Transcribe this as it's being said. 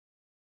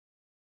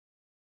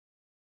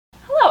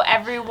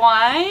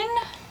everyone.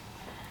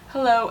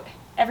 Hello,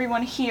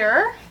 everyone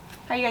here.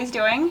 How are you guys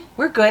doing?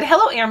 We're good.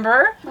 Hello,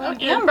 Amber. Hello,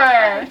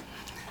 Amber.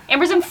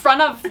 Amber's in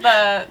front of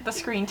the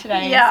screen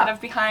today instead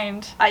of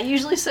behind. I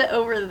usually sit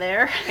over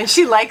there. And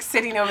she likes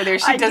sitting over there.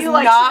 She does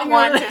not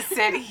want to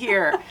sit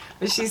here.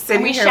 But she's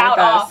sitting here shout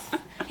with off.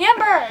 us.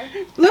 Amber!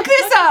 Look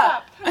this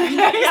up!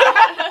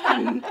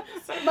 I'm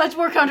much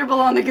more comfortable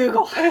on the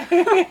Google.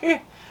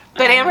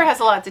 But Amber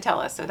has a lot to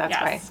tell us, so that's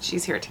why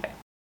she's here today.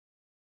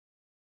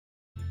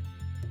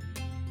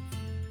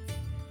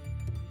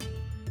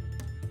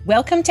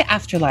 Welcome to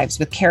Afterlives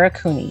with Kara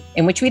Cooney,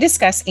 in which we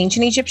discuss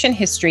ancient Egyptian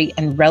history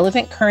and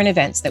relevant current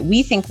events that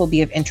we think will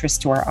be of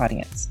interest to our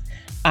audience.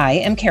 I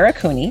am Kara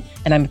Cooney,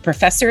 and I'm a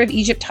professor of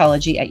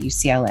Egyptology at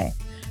UCLA.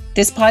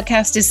 This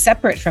podcast is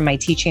separate from my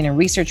teaching and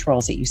research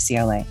roles at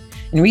UCLA.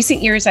 In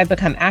recent years, I've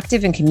become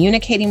active in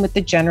communicating with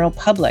the general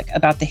public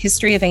about the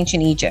history of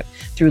ancient Egypt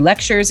through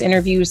lectures,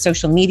 interviews,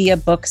 social media,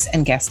 books,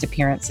 and guest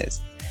appearances.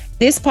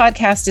 This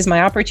podcast is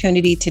my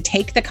opportunity to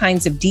take the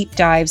kinds of deep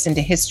dives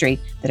into history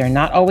that are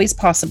not always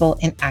possible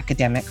in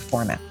academic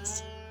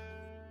formats.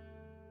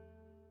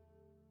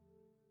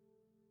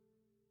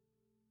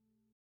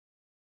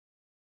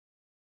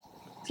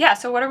 Yeah,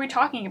 so what are we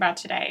talking about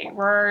today?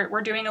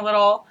 We're doing a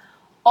little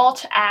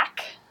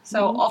alt-ac,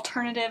 so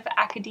alternative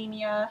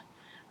academia,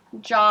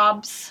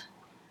 jobs.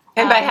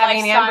 And by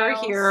having Amber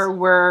here,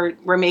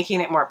 we're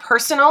making it more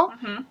personal.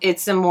 Mm-hmm.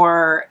 It's a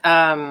more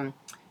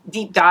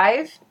deep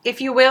dive,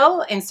 if you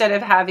will. Instead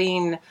of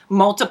having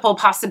multiple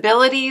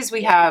possibilities,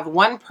 we have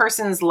one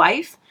person's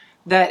life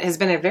that has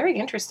been a very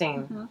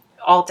interesting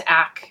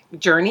alt-ac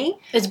journey.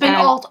 It's been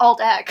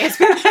alt-ac. It's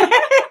been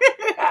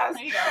yes,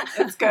 there you go.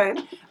 It's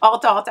good.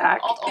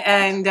 Alt-ac.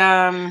 And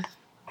and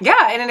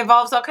it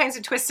involves all kinds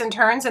of twists and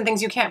turns and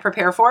things you can't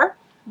prepare for.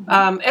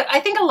 Mm-hmm. I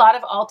think a lot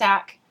of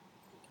alt-ac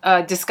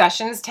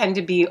discussions tend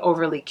to be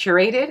overly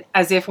curated,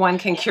 as if one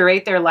can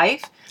curate their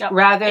life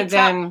rather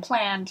than not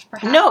planned.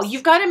 Perhaps. No,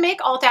 you've got to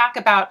make alt-ac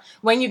about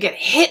when you get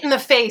hit in the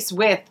face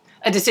with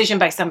a decision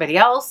by somebody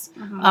else,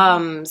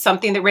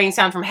 something that rains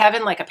down from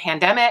heaven, like a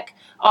pandemic,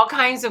 all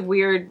kinds of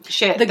weird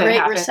shit. The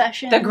Great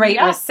Recession. The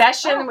Great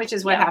Recession, which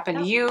is what happened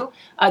to you.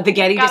 The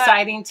Getty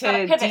deciding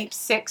to deep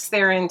six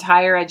their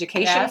entire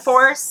education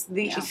force.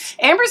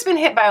 Amber's been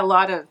hit by a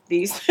lot of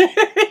these things.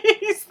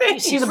 You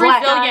see the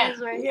black eyes,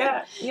 right?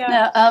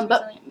 Yeah. No,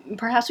 but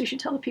perhaps we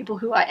should tell the people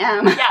who I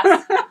am.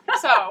 Yes.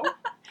 So,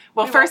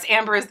 well, first,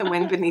 Amber is the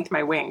wind beneath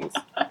my wings.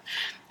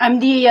 I'm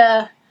the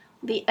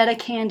Etta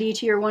Candy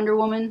to your Wonder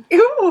Woman.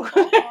 Ooh.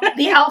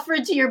 The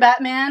Alfred to your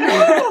Batman. Ooh,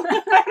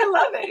 I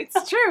love it.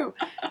 It's true.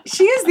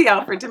 She is the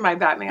Alfred to my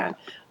Batman.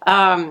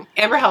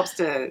 Amber helps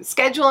to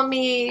schedule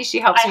me. She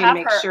helps me to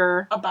make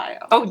sure. A bio.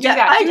 Oh, do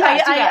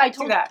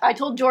that. I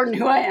told Jordan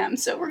who I am,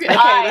 so we're good.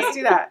 Okay, let's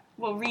do that.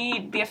 We'll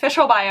read the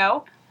official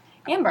bio.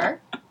 Amber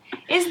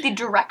is the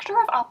Director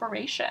of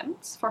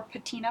Operations for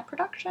Patina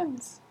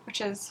Productions, which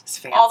is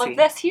all of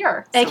this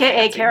here.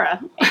 AKA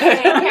Kara.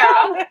 AKA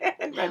Kara.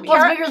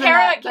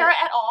 Kara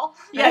et al.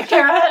 Yeah,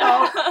 Kara et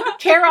al.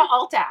 Kara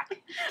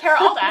alt-ac.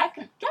 Kara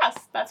alt-ac. Yes,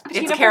 that's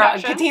Patina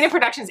Productions. Patina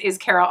Productions is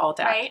Kara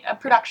alt-ac. Right, a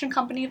production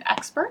company of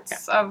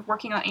experts of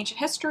working on ancient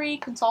history,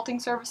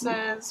 consulting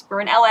services. We're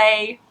in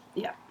LA.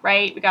 Yeah.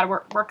 Right, we got to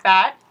work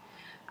that.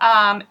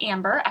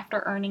 Amber,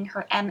 after earning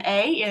her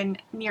MA in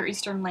Near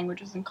Eastern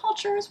Languages and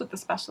Cultures with a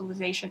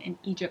specialization in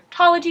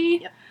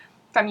Egyptology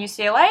from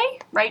UCLA,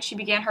 right? She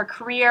began her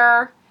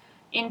career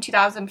in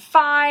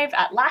 2005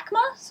 at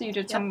LACMA. So you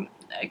did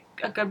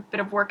a good bit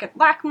of work at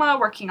LACMA,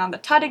 working on the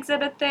Tut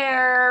exhibit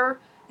there,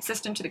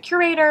 assistant to the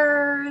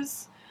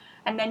curators,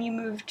 and then you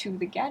moved to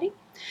the Getty.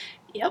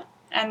 Yep.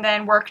 And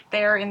then worked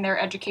there in their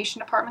education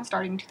department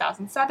starting in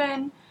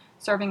 2007.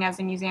 Serving as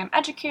a museum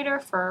educator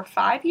for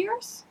 5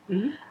 years,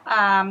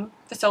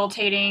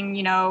 facilitating,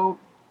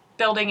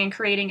 building and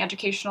creating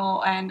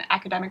educational and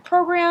academic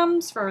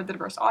programs for the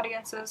diverse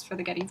audiences for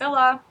the Getty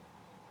Villa.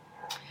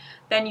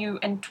 Then you,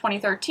 in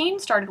 2013,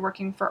 started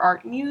working for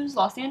Art Muse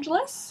Los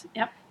Angeles.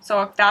 Yep.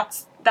 So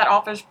that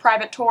offers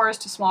private tours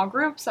to small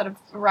groups at a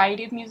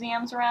variety of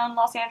museums around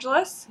Los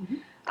Angeles,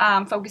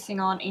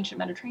 focusing on ancient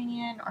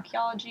Mediterranean,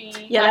 archaeology.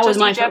 Yeah, that was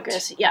my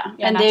focus. Yeah,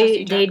 and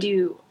they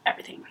do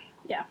everything.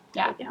 Yeah.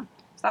 So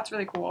that's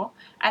really cool.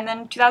 And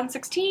then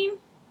 2016,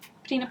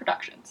 Patina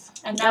Productions.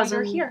 And now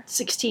you're here.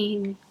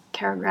 2016,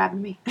 Kara grabbed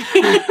me.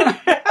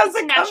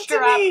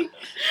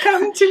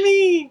 Come to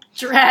me.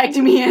 Dragged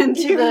me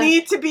into You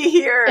need to be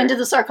here. Into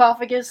the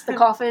sarcophagus, the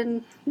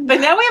coffin.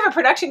 But now we have a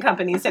production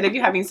company instead of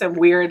you having some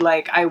weird,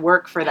 I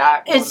work for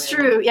that. It's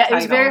true. Yeah, it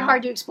was very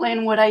hard to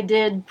explain what I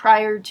did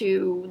prior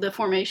to the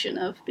formation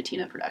of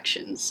Patina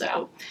Productions.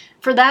 So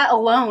for that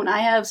alone, I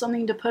have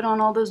something to put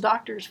on all those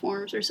doctor's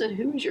forms or said,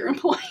 who is your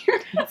employer?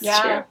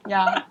 Yeah.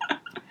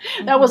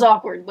 That was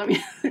awkward.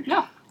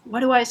 No. What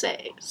do I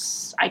say?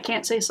 I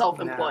can't say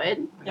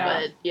self-employed,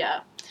 but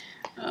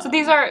So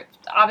these are,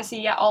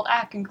 obviously,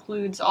 alt-ac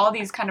includes all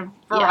these kind of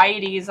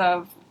varieties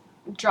of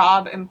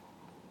job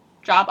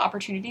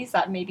opportunities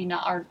that maybe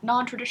are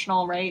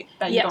non-traditional, right?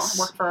 That you don't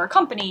work for a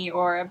company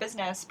or a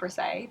business per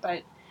se,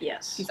 but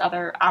Yes. these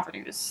other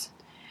avenues.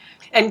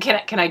 And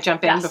can I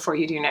jump in Yes. before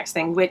you do your next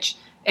thing?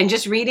 And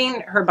just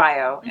reading her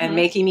bio and Mhm.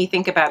 making me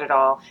think about it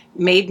all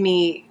made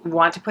me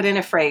want to put in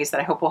a phrase that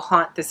I hope will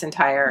haunt this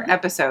entire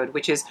episode,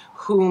 which is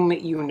whom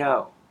you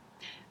know.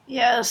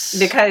 Yes.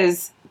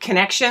 Because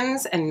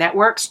connections and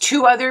networks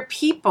to other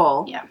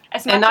people, Yeah.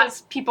 As And much not-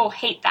 as people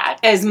hate that.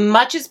 as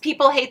much as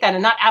people hate that,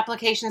 and not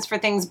applications for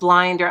things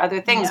blind or other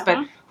things, Yeah.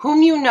 but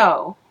whom you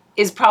know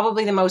is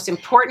probably the most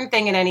important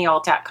thing in any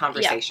alt-ac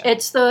conversation. Yeah.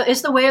 It's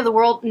the way of the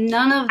world.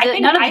 None of the I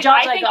think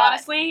jobs I think got.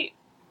 honestly,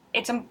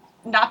 it's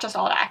not just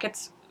all that.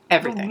 It's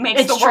Everything.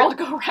 makes It's the true. world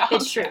go round.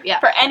 It's true. Yeah.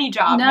 For any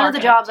job. None of the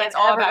market, jobs I've it's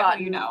all ever about gotten.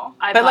 who you know.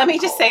 I've But let me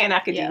gotten just cold. say, in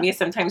academia,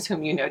 sometimes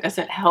whom you know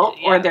doesn't help,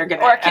 Yeah. or they're going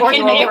to Or it can, Or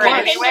hinder, make it it can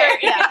worse. hinder,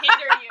 Yeah. it can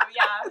hinder you,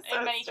 yeah, So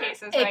in many true.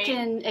 cases, It right?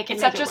 can It's make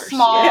such it a worse.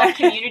 small Yeah.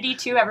 community,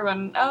 too.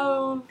 Everyone,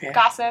 Yeah.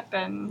 gossip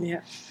and Yeah.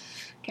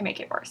 can make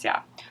it worse, yeah.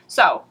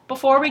 So,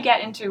 before we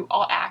get into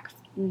alt-ac,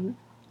 Mhm.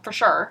 for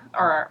sure,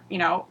 or,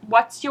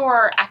 what's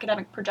your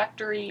academic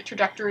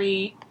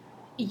trajectory?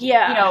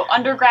 Yeah.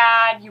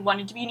 Undergrad, you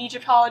wanted to be an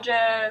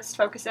Egyptologist,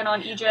 focus in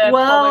on Egypt.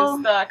 Well, what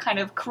was the kind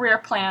of career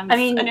plans I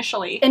mean,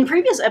 initially? In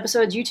previous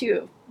episodes, you two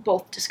have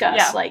both discussed,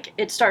 Yeah. like,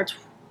 it starts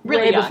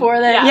Really way young. before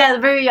that. Yeah. Yeah,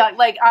 very young.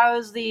 Like, I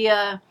was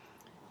the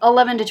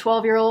 11 to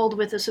 12-year-old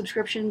with a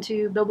subscription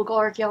to Biblical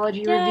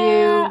Archaeology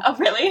Review, Oh,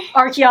 really?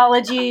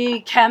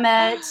 Archaeology,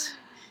 Chemet,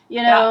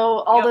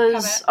 all Yep,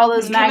 those Chemet. all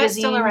those Mhm. Chemet's magazines.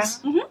 still around?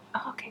 Mhm.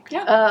 Oh, okay.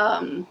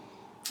 Yeah.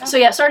 So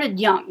yeah, it started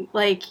young,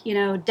 like,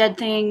 dead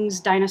things,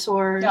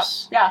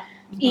 dinosaurs, Yep.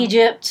 Yeah.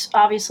 Egypt,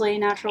 obviously,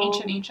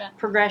 natural Ancient.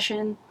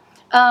 progression.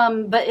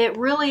 But it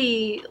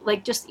really,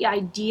 like, just the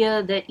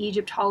idea that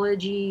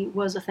Egyptology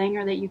was a thing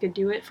or that you could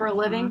do it for a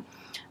living.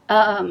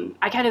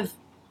 I kind of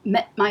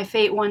met my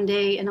fate one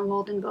day in the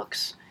Walden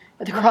Books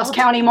at the Cross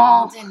County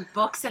Mall. Walden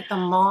Books at the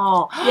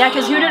mall. Yeah,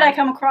 because who did I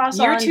come across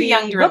You're on too the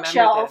young to remember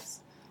bookshelf? this.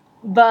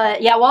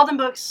 But yeah, Walden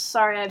Books.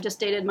 Sorry, I've just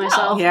dated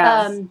myself.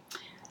 Yes.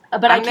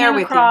 But I'm I there came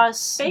with you.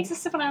 across. They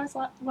existed when I was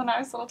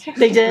little too.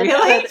 They did.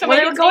 Really? So Well, maybe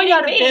they were it's going dating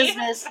out of me.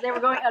 business. They were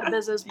going out of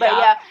business. But Yeah.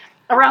 yeah,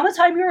 around the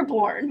time you were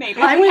born, Maybe.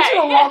 I went to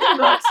a Okay. Walden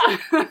Books.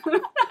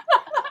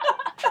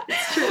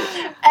 It's true.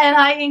 And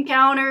I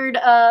encountered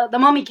The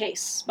Mummy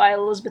Case by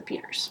Elizabeth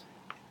Peters.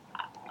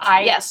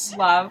 I Yes.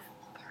 love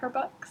her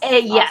books.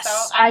 Yes,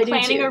 also. I I'm do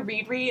planning too. a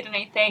read, and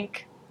I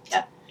think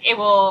Yep. it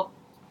will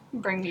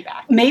bring me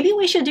back. Maybe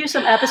we should do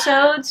some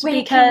episodes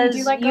Wait, can we because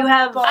do, like, you a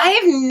have book? I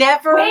have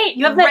never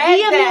you have that read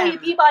the Amelia them.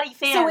 Peabody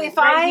fan So if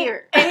right I-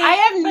 here. I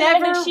have And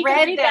never then she can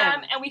read read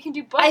them. and we can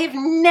do books. I have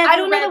never I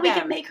don't know read that we them.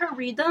 can make her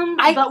read them,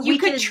 I- but you we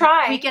could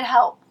try. We could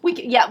help. We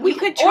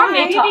could try. Or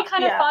maybe it'd be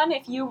kind of Yeah. fun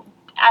if you,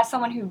 as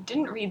someone who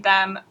didn't read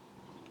them,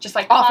 just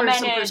like offer some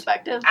commented.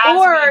 perspective. as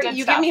Or we did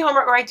you stuff. give me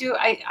homework, or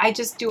I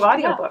just do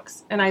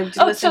audiobooks and I just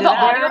Oh, listen so to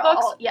the that. audiobooks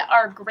all- yeah.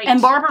 are great.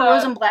 And Barbara The-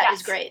 Rosenblatt yes,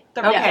 is great.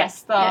 The, Okay.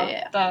 Yes, the,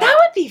 Yeah. the That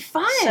would be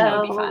fun. That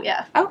would be So fun.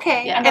 yeah,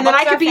 Okay. Yeah. And The then I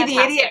books could are be the idiot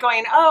fantastic.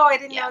 going, oh, I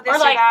didn't Yeah. know this Or, or,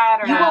 like, that.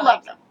 Or you will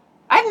love them.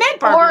 I've met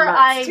Barbara Or Mertz,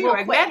 I too. will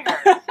I've quit. met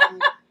her.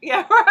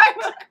 Yeah, or I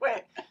will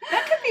quit.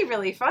 That could be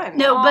really fun.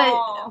 No,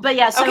 Oh. but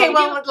yeah. So okay, we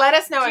well, do- let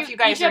us know do if you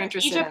guys are Egypt-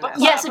 interested Egypt in book this.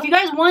 club. yes, if you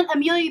guys want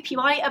Amelia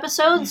Peabody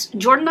episodes,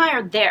 Jordan and I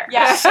are there.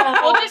 Yeah, So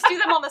we'll just do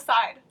them on the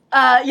side.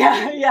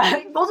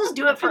 yeah. We'll just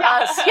do it for Yeah.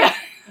 us. Yeah.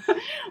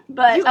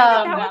 But You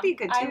um, that would be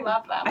good, I too.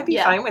 love them. I'd be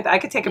Yeah. fine with that. I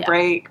could take a Yeah.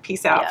 break,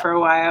 peace out Yeah. for a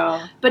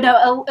while. But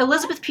no,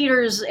 Elizabeth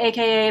Peters,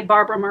 aka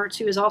Barbara Mertz,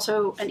 who is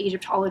also an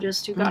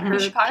Egyptologist who got Mhm. her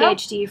Chicago?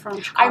 PhD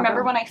from Chicago. I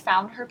remember when I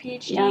found her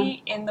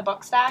PhD in the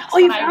book stacks. Oh,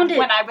 you when found it?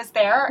 When I was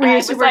there. Were and you I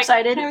was super like-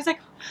 excited? And I was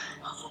like,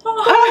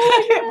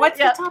 What's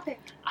Yeah. the topic?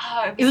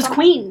 it was some-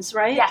 Queens,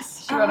 right?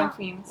 Yes, she wrote on Oh,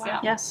 Queens. wow. Yeah.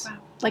 Yes. Wow.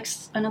 Like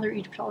another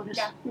Egyptologist.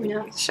 Yeah. You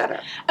know. Shut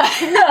up.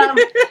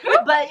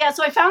 But yeah,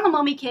 so I found the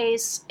Mummy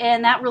Case,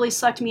 and that really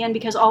sucked me in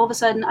because all of a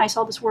sudden I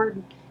saw this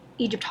word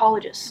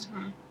Egyptologist.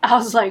 Mhm. I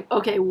was like,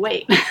 okay,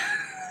 wait,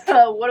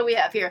 what do we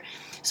have here?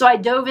 So I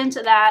dove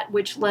into that,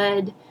 which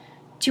led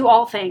to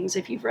all things.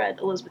 If you've read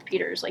Elizabeth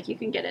Peters, like you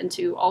can get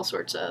into all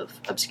sorts of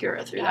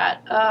obscura through Yeah.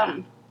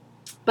 that.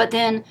 But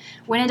then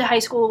went into high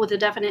school with a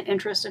definite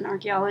interest in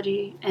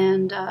archaeology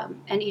and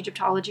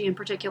Egyptology in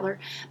particular.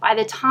 By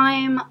the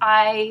time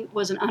I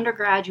was an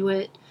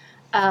undergraduate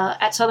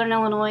at Southern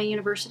Illinois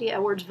University,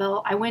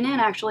 Edwardsville, I went in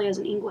actually as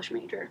an English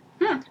major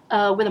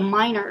with a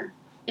minor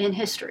in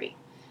history.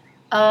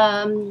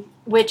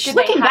 Which, Did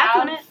looking they back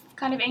have on it,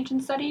 kind of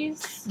ancient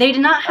studies? they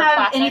did not Or have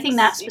classics anything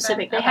that even?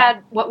 specific. They Okay.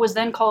 had what was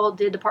then called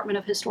the Department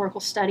of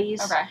Historical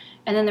Studies. Okay.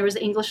 And then there was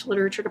the English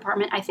Literature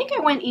Department. I think I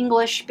went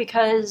English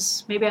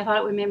because maybe I thought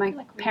it would make my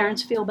Like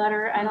parents feel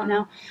better. I don't Mhm.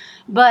 know.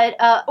 But,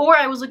 or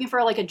I was looking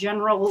for like a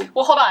general.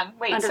 Well, hold on.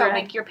 Wait. So Undergrad.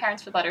 make your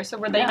parents feel better. So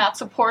were they Yeah. not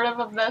supportive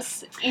of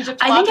this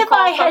Egyptological I think if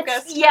I had,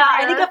 focused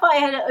I career? think if I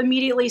had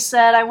immediately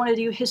said I want to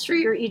do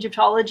history or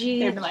Egyptology,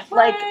 They'd been like,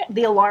 "What?"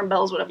 the alarm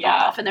bells would have gone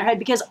Yeah. off in their head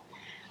because,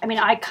 I mean,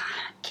 I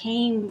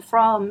came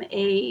from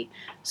a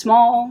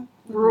small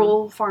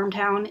rural farm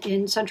town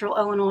in central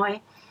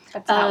Illinois.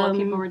 That's not what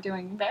people were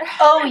doing there.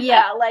 Oh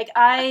yeah, like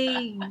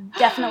I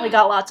definitely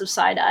got lots of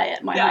side eye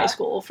at my Yeah. high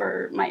school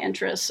for my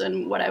interests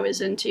and what I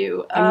was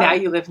into. And now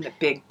you live in the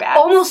big bad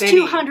almost city.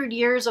 200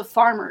 years of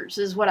farmers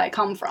is what I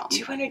come from.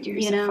 200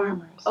 years You know, of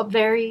farmers.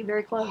 Very,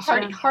 very close.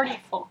 Hardy, yeah. hardy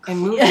folk. And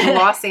moved to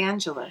Los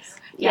Angeles.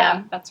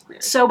 Yeah. That's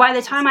weird. So by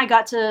the time I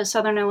got to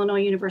Southern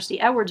Illinois University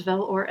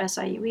Edwardsville, or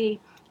SIUE,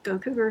 go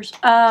Cougars,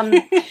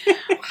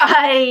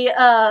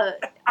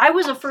 I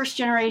was a first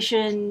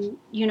generation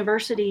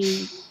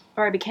university,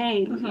 or I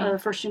became a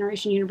first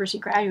generation university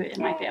graduate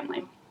in my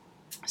family.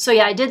 So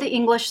yeah, I did the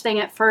English thing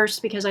at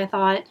first because I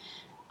thought,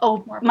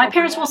 oh, More my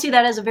parents appropriate. will see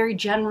that as a very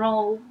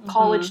general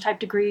college type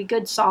degree,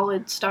 good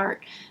solid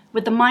start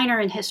with the minor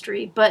in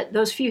history. But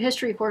those few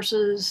history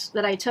courses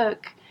that I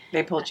took,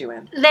 They pulled you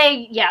in.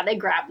 they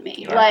grabbed me.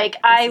 Yeah, Like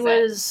I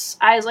is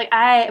was like,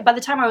 by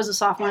the time I was a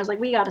sophomore, I was like,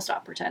 we got to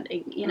stop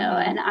pretending, you know.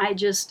 And I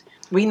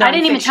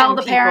didn't even tell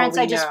the parents.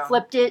 I just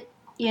flipped it,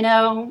 you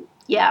know.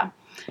 Yeah,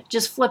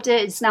 just flipped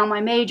it. It's now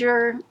my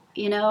major,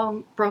 you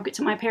know. Broke it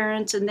to my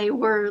parents, and they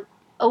were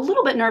a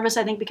little bit nervous,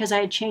 I think, because I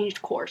had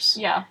changed course.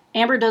 Yeah.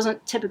 Amber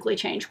doesn't typically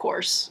change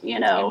course, you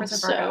know.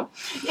 Amber's a Virgo.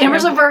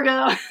 Amber's a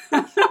Virgo.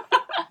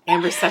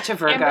 Amber's such a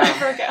Virgo. Amber's a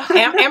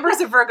Virgo.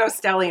 Amber's a Virgo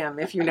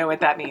stellium, if you know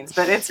what that means,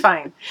 but it's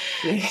fine.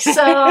 So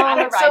I'm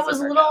a it rise was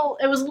a Virgo.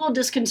 little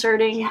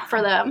disconcerting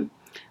for them.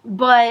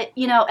 But,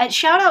 you know, and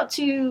shout out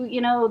to,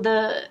 you know,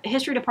 the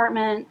history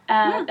department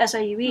at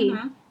SIUE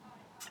Mhm.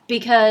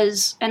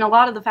 because, and a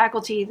lot of the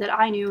faculty that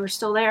I knew are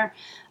still there.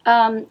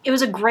 It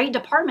was a great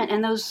department,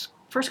 and those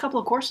first couple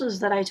of courses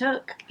that I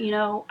took, you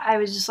know, I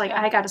was just like,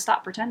 I got to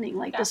stop pretending,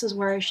 like this is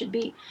where I should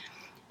be.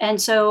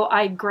 And so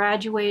I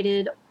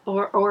graduated,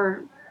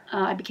 or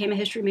I became a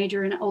history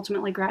major and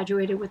ultimately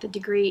graduated with a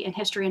degree in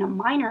history and a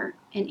minor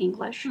in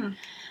English.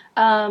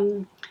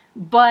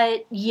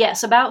 But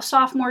yes, about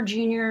sophomore,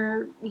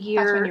 junior That's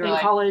year when you were in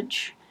like-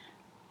 college.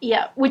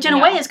 Yeah, which in a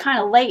way is kind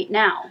of late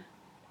now.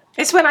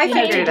 It's when I You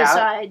know, figured to it out.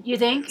 decide. You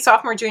think?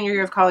 Sophomore, junior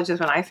year of college is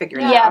when I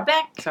figured it Yeah, out.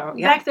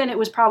 back then it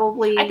was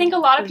probably. I think a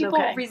lot it of was people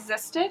okay.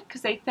 resisted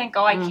because they think,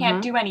 oh, I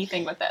can't do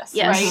anything with this,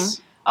 Yes.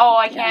 right? Oh,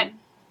 I can't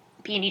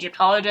be an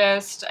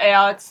Egyptologist. You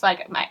know, it's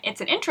like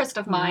it's an interest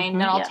of mine.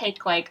 Then I'll Yeah. take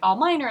I'll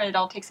minor it.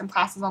 I'll take some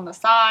classes on the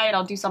side.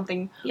 I'll do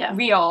something Yeah.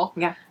 real,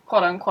 Yeah.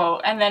 quote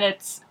unquote. And then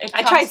it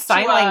I comes tried to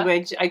sign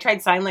language. I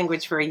tried sign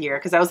language for a year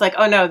because I was like,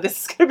 oh no,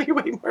 this is going to be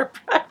way more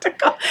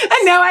practical.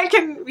 And now I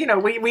can, you know,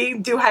 we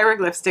do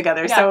hieroglyphs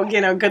together. So, you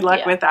know, good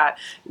luck Yeah. with that.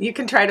 You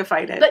can try to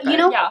fight it. But you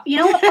know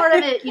what part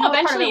of it? You know what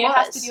part of Eventually, it it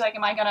has to was? be like,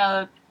 am I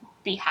gonna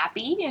be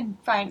happy and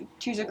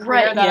choose a career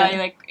Right, that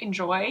yeah. I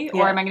enjoy,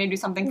 Yeah. or am I going to do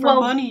something for Well,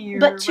 money or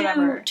But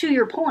whatever? to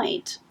your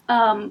point,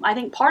 I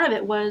think part of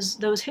it was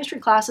those history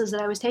classes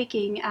that I was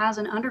taking as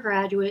an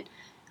undergraduate.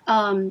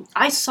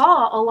 I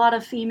saw a lot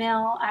of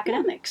female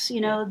academics.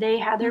 You know, they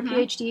had their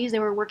PhDs. They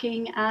were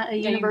working at a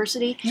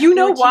university. you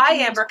know They were why, teaching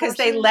those Amber? Because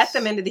they courses. let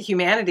them into the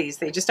humanities.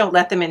 They just don't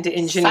let them into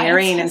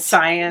engineering and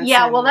science.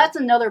 Yeah, and well, that's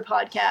another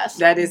podcast.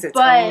 that is its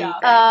but, own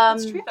Yeah,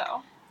 thing. it's true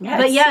though.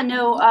 Yes. But yeah,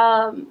 no.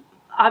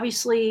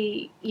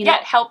 Obviously, you know. Yeah,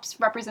 it helps.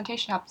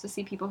 Representation helps to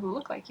see people who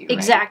look like you. Right?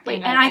 Exactly.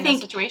 In And I in think-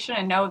 a situation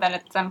and know that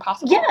it's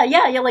impossible.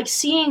 Yeah. Like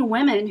seeing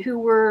women who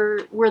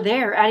were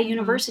there Mm-hmm. at a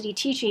university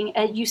teaching,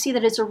 and you see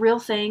that it's a real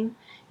thing.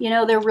 You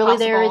know, they're really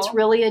there. It's Possible.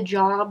 really a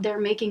job. They're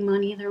making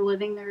money. They're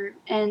living there,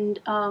 and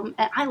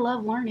I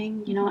love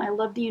learning. You know, Mm-hmm. I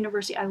love the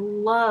university. I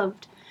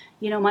loved,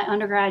 you know, my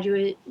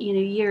undergraduate, you know,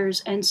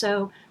 years, and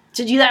so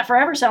to do that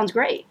forever sounds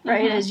great,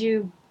 right? Mhm. As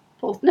you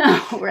both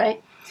know,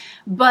 right?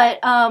 But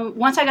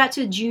once I got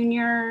to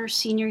junior,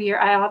 senior year,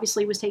 I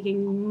obviously was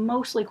taking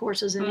mostly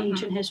courses in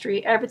ancient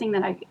history, everything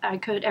that I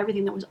could,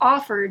 everything that was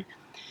offered,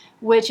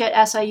 which at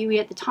SIUE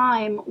at the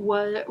time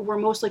were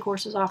mostly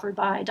courses offered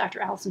by Dr.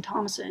 Allison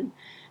Thomason,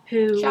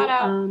 who Shout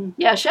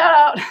out.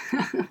 shout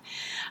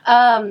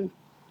out,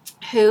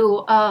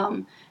 who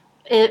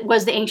it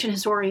was the ancient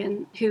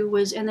historian who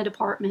was in the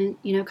department,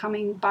 you know,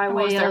 coming by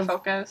What was way their of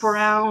focus?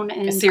 Brown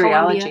and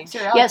Assyriology. Columbia.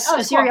 Assyriology. Yes, Oh, cool.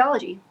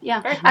 Assyriology.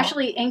 Yeah, Very cool.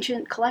 actually,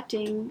 ancient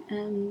collecting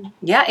and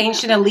Yeah,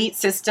 ancient elite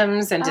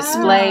systems and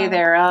display Ah.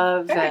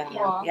 thereof. Very And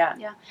cool. yeah.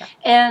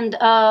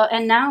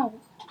 and now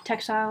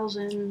textiles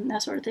and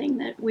that sort of thing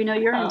that we know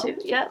you're Oh. into.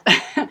 Yeah.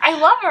 I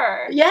love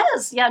her.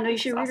 Yes. Yeah. No, you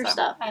should That's read her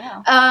awesome. stuff.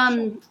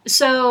 I know.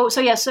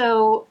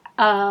 So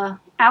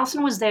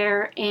Allison was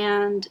there,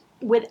 and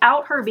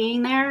without her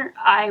being there,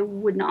 I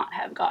would not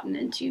have gotten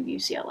into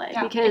UCLA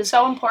Yeah, because it's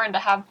so important to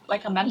have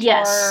like a mentor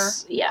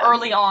yes, yeah.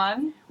 early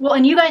on. Well,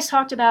 and you guys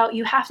talked about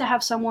you have to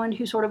have someone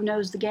who sort of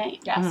knows the game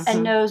Yes.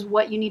 and knows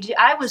what you need to do.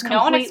 I was No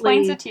one completely,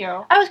 explains it to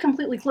you. I was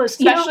completely clueless.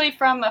 You know, Especially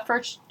from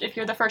if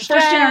you're the first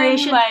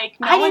generation. like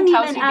no I one didn't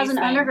tells even, you as these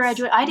an things.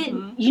 undergraduate, I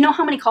didn't. Mhm. You know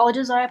how many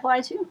colleges I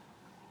applied to?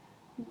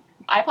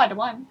 I applied to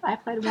one. I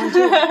applied to one too.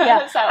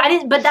 Yeah, So- I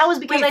didn't. But that was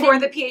because Wait, I for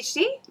didn't. the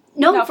PhD?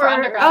 No, for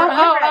undergrad.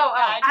 undergrad.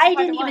 I just I applied didn't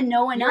to even one.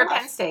 know You were enough. at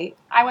Penn State.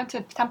 I went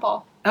to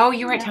Temple. Oh,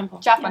 you were at Yeah. Temple.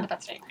 Jeff Yeah. went to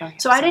Penn State. Okay,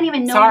 So I didn't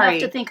even know Sorry. enough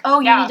to think, oh,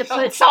 you Yeah, need to don't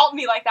put. insult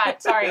me like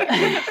that. Sorry,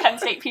 Penn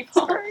State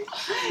people.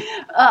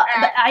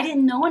 But I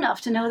didn't know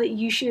enough to know that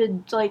you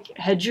should like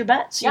hedge your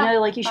bets. You Yeah. know,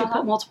 like you should Uh-huh.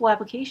 put multiple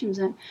applications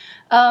in.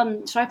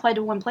 So I applied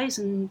to one place,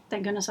 and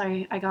thank goodness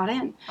I got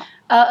in.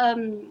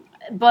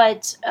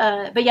 But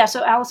yeah,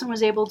 so Allison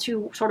was able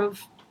to sort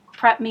of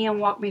prep me and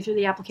walk me through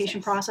the application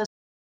Nice. process.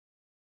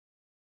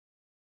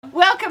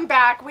 Welcome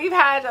back. We've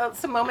had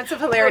some moments of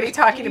hilarity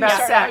talking about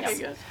Yeah.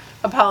 sex.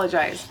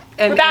 Apologize.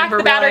 And We're back. Amber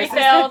The battery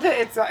realizes failed.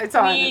 that it's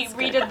on. We It's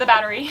good. redid the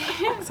battery.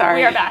 Sorry.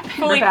 We are back.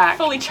 We're back.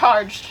 Fully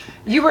charged.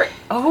 You were.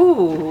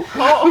 Oh.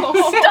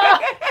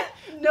 Stop.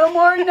 No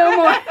more.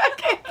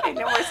 Okay,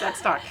 no more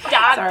sex talk.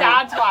 Sorry.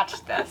 Dads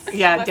watched this.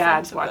 Yeah, Listen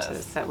dads to watch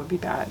this. That would be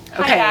bad.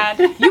 Hi, Okay. Dad.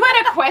 You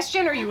had a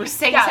question or you were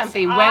saying Yes,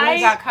 something when I- we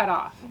got cut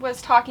off.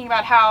 Was talking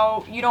about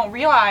how you don't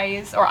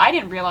realize, or I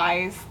didn't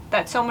realize,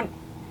 that so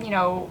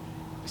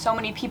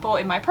many people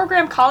in my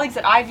program, colleagues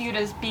that I viewed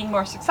as being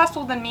more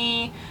successful than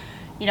me,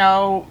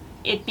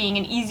 it being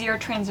an easier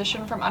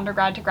transition from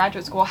undergrad to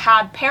graduate school,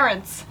 had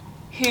parents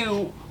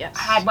who Yes.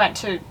 had went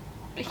to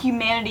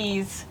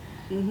humanities,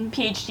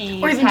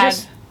 PhDs, Or even had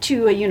just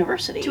to a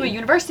university. to a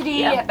university,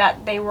 Yeah.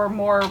 that they had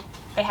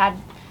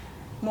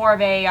more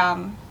of a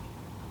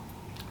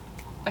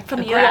like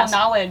From the real US.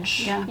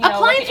 knowledge, Yeah. Applying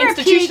like for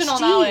institutional a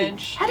PhD.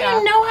 knowledge. How do Yeah.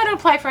 you know how to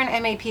apply for an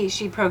MA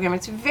PhD program?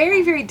 It's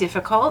very, very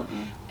difficult.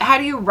 How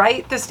do you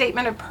write the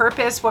statement of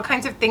purpose? What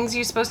kinds of things are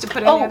you supposed to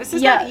put in there? This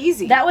is not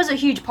easy. That was a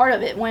huge part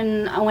of it.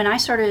 When I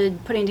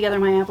started putting together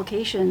my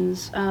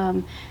applications,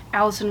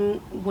 Allison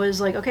was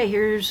like, "Okay,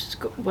 here's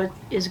what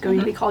is going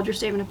to be called your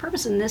statement of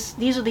purpose, and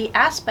these are the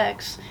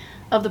aspects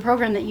of the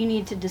program that you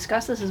need to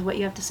discuss. This is what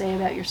you have to say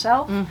about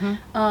yourself.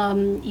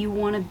 You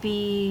want to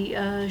be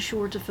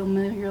sure to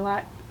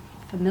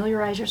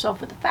familiarize yourself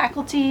with the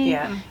faculty.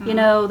 Yeah.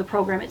 The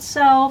program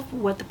itself,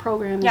 what the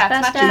program is Yeah, it's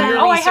best not just at. like, your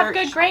oh, I have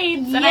research. good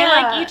grades and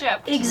I like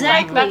Egypt.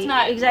 Exactly. Like, that's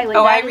not. exactly.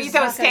 Oh, That I is read not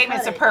those gonna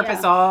statements cut of it. purpose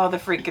Yeah. all the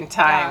freaking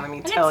time. Yeah. Let me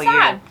And tell it's you.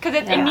 sad because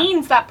it Yeah.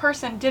 means that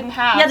person didn't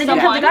have Yeah, they didn't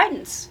have the someone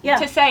guidance. Yeah.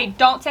 to say,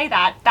 don't say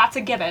that. That's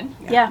a given.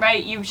 Yeah.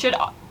 Right? You should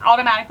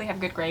automatically have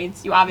good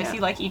grades. You obviously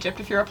like Egypt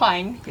if you're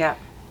applying. Yeah.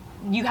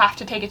 You have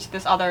to take it to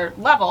this other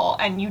level,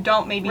 and you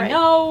don't maybe Right.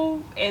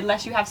 know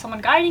unless you have someone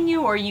guiding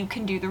you, or you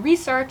can do the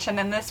research, and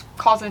then this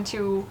calls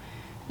into,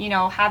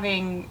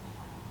 having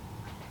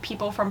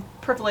people from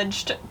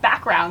privileged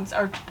backgrounds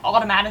are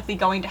automatically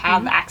going to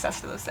have access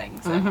to those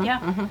things.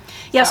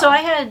 Yeah, so So-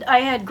 I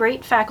had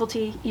great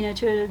faculty,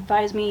 to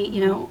advise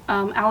me.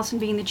 Allison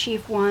being the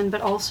chief one,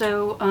 but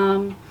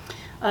also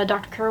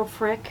Dr. Carol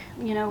Frick,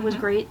 was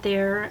great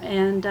there,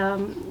 and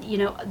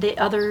the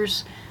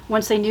others,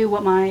 once they knew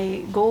what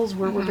my goals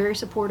were very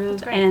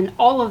supportive, great. and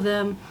all of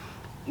them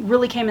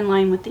really came in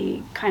line with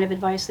the kind of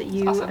advice that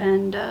you Awesome.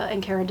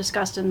 and Kara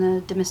discussed in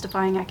the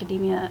Demystifying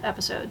Academia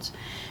episodes.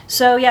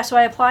 So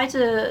I applied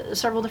to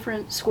several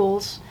different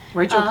schools.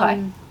 Where'd you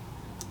apply?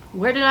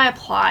 Where did I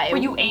apply? Were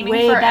you aiming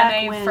Way for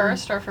back MA when.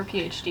 first or for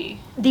PhD?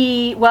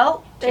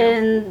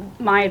 And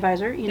my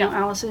advisor, Yeah.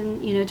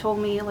 Allison, told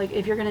me, like,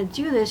 if you're going to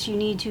do this, you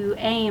need to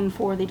aim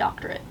for the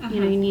doctorate.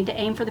 You need to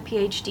aim for the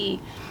PhD.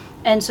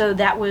 And so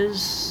that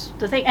was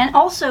the thing. And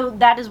also,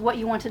 that is what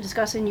you want to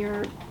discuss in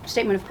your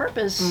statement of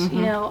purpose.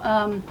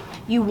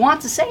 You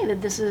want to say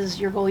that this is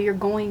your goal. You're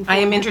going for I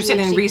am the interested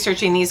in PhD.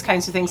 researching these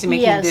kinds of things and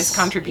making this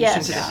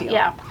contribution to the field.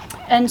 Yeah.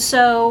 And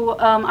so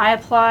I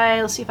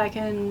apply, let's see if I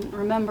can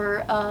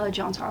remember,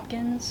 Johns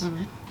Hopkins,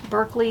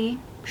 Berkeley,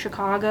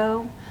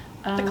 Chicago.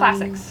 The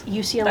classics.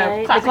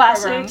 UCLA. The classic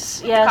classics,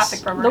 programs. yes.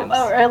 Classic programs.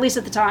 Or at least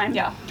at the time.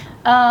 Yeah.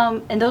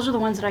 And those are the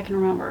ones that I can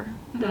remember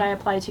that I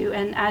applied to.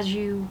 And as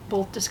you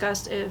both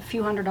discussed, a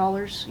few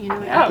 $100s,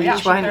 Oh, yeah.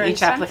 Each one, Very each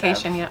expensive.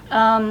 application, yeah.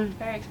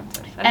 Very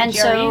expensive. And And the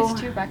GREs so-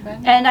 too back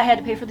then. And I had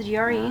to pay for the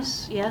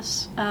GREs,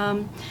 yes.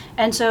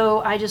 And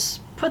so I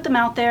just put them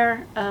out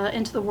there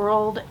into the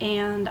world,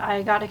 and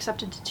I got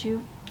accepted to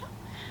two.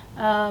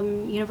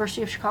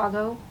 University of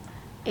Chicago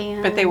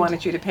and But they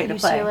wanted you to pay to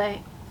play. UCLA.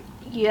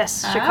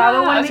 Yes, Chicago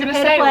I wanted was me to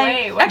gonna pay say, to play.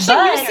 wait, what- Actually,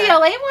 But-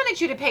 UCLA wanted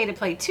you to pay to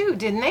play too,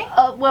 didn't they?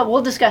 Well,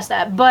 we'll discuss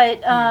that.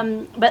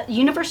 But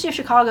University of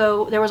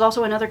Chicago, there was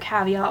also another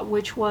caveat,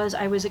 which was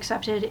I was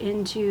accepted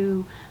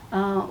into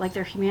like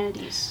their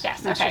humanities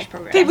Yes, master's okay.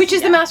 program. Which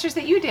is the master's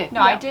that you did.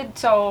 No, I did.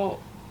 So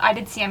I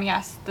did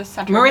CMES, the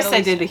Center. of Marissa Middle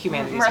East- did the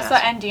humanities Marissa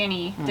master. and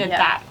Danny did Yeah.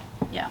 that.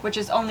 Yeah. Which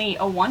is only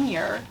a 1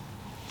 year,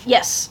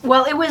 Yes.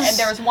 Well, it was. and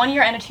there was 1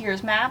 year and a 2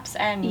 years maps,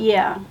 and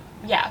Yeah.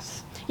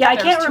 yes. Yeah, I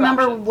There can't was two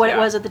remember options, what yeah. it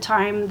was at the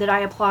time that I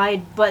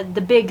applied, but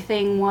the big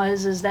thing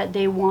was that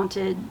they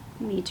wanted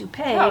me to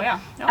pay Oh, yeah.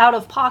 Yep. out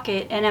of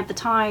pocket, and at the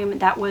time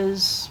that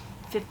was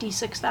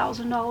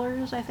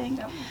 $56,000, I think.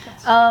 Yep,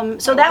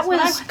 that's- So That that was when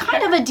I was went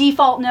kind there. of a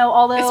default no,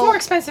 although It's more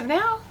expensive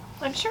now,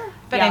 I'm sure.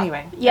 But Yeah.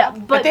 anyway. yeah,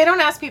 But but they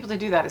don't ask people to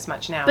do that as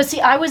much now.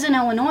 see, I was in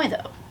Illinois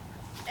though,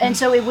 and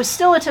so it was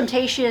still a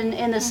temptation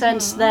in the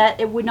sense that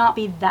it would not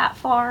be that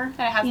far, And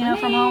it has you the know,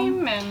 from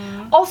home. name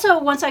and Also,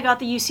 once I got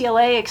the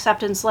UCLA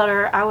acceptance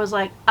letter, I was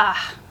like,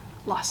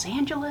 Los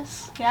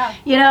Angeles? yeah.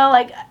 You know,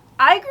 like,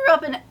 I grew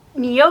up in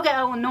Neoga,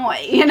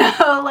 Illinois, you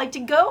know, like to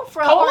go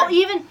from, Cold.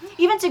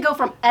 even to go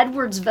from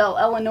Edwardsville,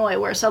 Illinois,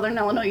 where Southern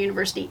Illinois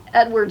University,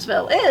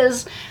 Edwardsville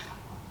is,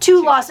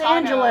 to Los Chicago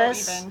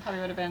Angeles. even probably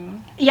would have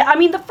been. Yeah, I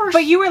mean, the first...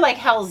 But you were like,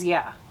 hell's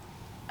yeah.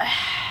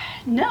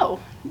 No.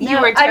 You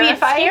were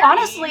terrified?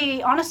 I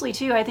mean, honestly,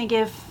 too, I think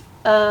if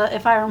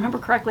I remember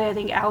correctly, I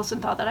think Allison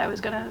thought that I was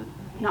going to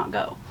not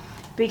go.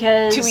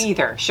 Because... To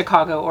either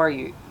Chicago or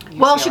you.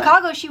 Well,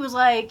 Chicago, she was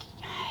like,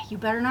 you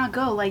better not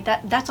go. Like,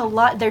 that's a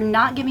lot. They're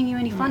not giving you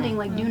any funding.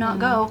 Like, do not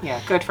go. Yeah,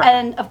 good for her.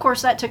 And, of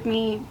course, I took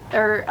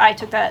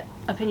that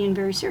opinion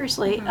very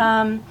seriously.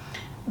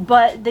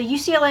 But the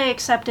UCLA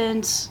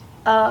acceptance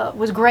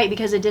was great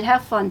because it did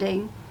have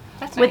funding.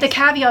 That's With the nice.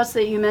 caveats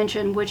that you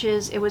mentioned, which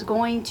is it was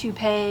going to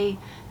pay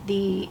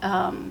the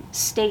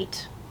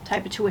state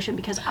type of tuition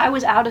because I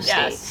was out of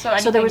Yes, state.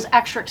 so there was anything-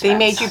 extra expense. They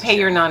made you pay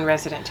your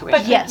non-resident tuition.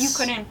 But Yes. you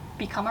couldn't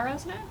become a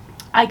resident?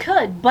 I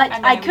could, but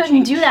And then I it would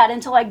couldn't do change. that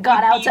until I got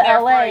You'd out be to there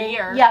for LA. a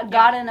year. Yeah, Yeah.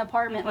 got an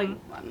apartment. Like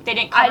They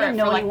didn't I cover didn't it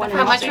know for like anyone the in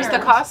How first much was year.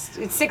 the cost?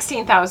 It's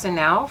 $16,000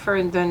 now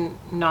for the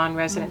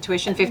non-resident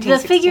tuition. 15, the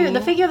 16?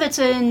 figure that's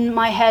in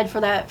my head for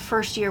that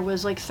first year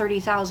was like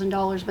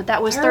 $30,000, but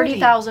that was 30.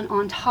 $30,000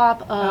 on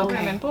top of Okay.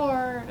 Room and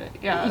board.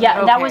 Yeah.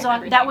 yeah, that Okay. was on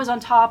Everything.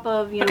 top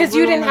of Because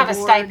you room didn't and have a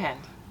board. stipend.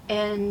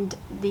 And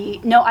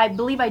I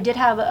believe I did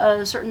have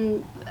a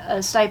certain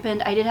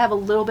stipend. I did have a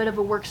little bit of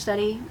a work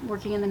study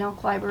working in the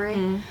Nelk Library,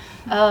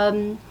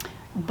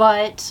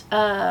 but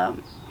not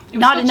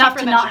still enough cheaper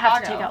to than not have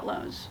to Chicago. take out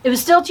loans. It was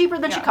still cheaper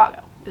than Yeah.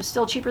 Chicago. It was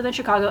still cheaper than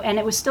Chicago, and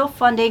it was still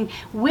funding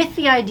with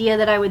the idea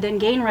that I would then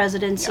gain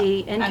residency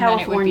in And then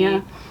it would be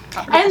California.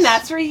 covered. And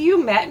that's where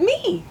you met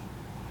me.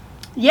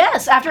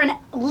 Yes, after an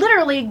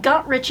literally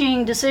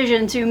gut-wrenching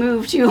decision to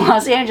move to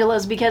Los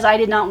Angeles because I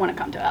did not want to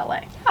come to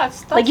LA.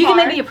 That's Like, you hard.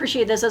 can maybe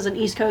appreciate this as an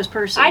East Coast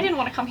person. I didn't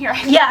want to come here.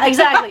 Yeah,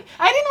 exactly.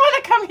 I didn't want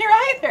to come here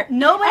either.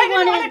 Nobody I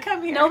didn't wanted. want to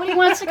come here. Nobody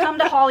wants to come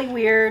to Holly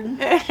Weird,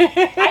 I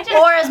just,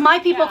 or as my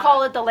people Yeah.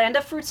 call it, the land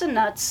of fruits and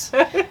nuts.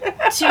 I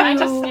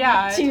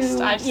just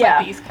like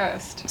the East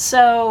Coast.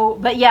 So,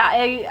 but yeah,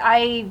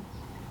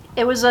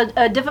 it was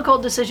a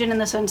difficult decision in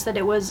the sense that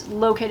it was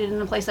located in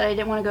a place that I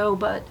didn't want to go,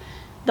 but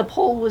the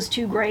pull was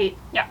too great.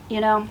 Yeah. You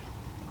know.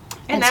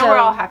 And now so we're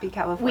all happy We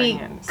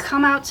Californians.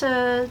 come out to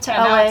And LA.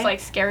 now it's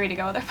like scary to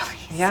go other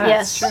places. Yeah,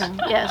 yes, that's true.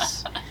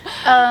 yes.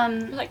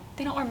 You're like,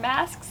 they don't wear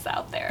masks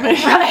out there.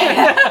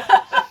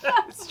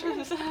 It's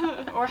true.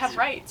 Or have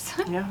rights.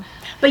 Yeah.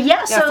 But yeah,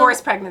 Yeah, so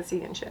forced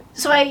pregnancy and shit.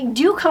 So I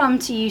do come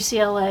to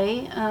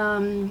UCLA,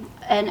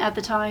 and at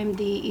the time,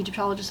 the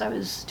Egyptologist I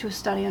was to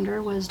study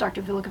under was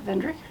Dr. Villika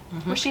Vendrick.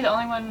 Was she the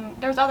only one?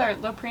 There was other.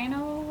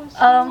 Lopriano was.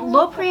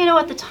 Lopriano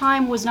at the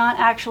time was not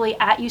actually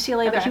at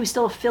UCLA, but Okay. he was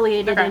still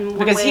affiliated Okay. in one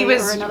Because way he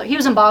was- or another. He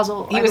was in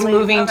Basel. He I was believe.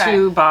 moving Okay.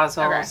 to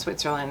Basel, Okay.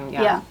 Switzerland.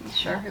 Yeah.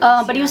 Sure.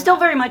 But he was still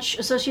very much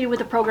associated with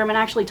the program and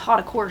actually taught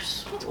a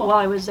course while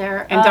I was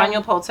there. And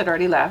Daniel Poltz had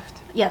already left.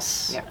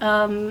 Yes.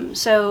 Yeah.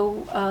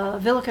 So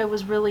Villika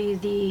was really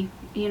the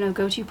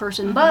go-to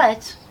person, Mm-hmm.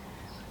 but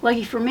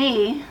lucky for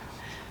me,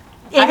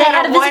 I they had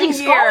had a a visiting 1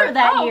 year. scholar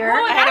that Oh, year.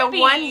 boy. I had a Happy.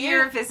 1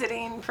 year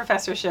visiting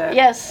professorship.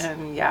 Yes.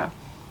 And yeah.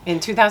 In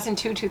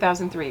 2002,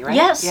 2003, right?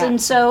 Yes, Yeah. and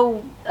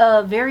so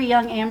very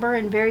young Amber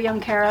and very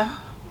young Kara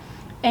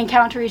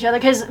encounter each other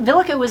because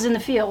Villika was in the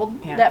field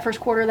Yeah. that first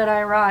quarter that I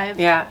arrived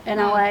Yeah. in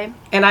LA.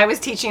 And I was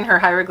teaching her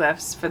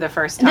hieroglyphs for the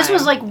first time. And this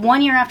was like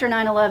 1 year after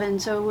 9/11,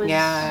 so it was.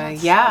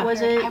 Yeah.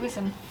 Was I it? was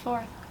in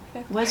fourth.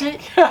 Fifth. Was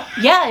it?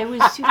 Yeah, it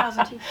was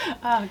 2002.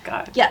 Oh,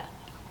 God. Yeah.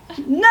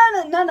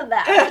 None of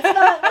that.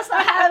 Let's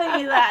not have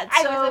any of that.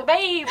 I So, was a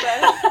babe.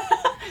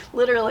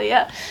 literally,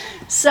 yeah.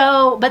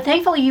 So, but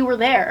thankfully you were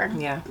there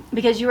Yeah.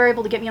 because you were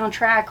able to get me on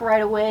track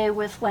right away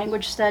with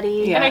language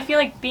study. Yeah. And I feel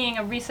like being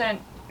a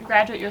recent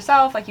graduate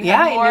yourself, like you Yeah,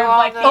 had you more knew of all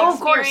like the- the Oh, of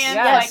course, experience.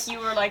 yes. Like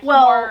you were like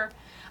Well- more.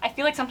 I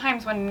feel like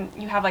sometimes when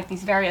you have like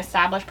these very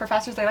established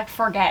professors, they like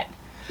forget.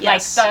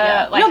 Yes, Like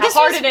yeah. like No, how this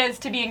hard was- it is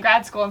to be in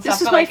grad school and This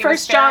stuff. was but, my like, it was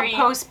first job very-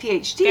 post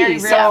PhD, very real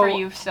so for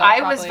you still, I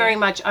was probably. very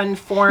much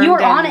unformed. You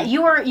were on and- it.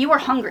 You were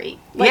hungry.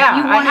 Like, Yeah,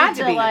 you I wanted had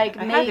to be. Like,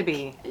 I make, had to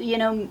be.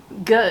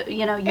 Good.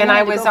 You And wanted I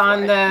to was go on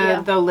for the it.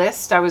 Yeah. the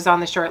list. I was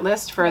on the short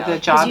list for Yeah. the 'Cause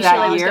job UCLA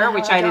that was year, gonna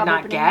which have a I did job not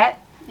opening. get.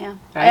 Yeah.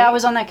 Right? Yeah, I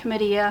was on that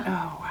committee. Yeah. Oh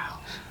wow,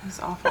 it was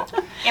awful.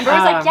 Amber was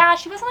Um, like, yeah,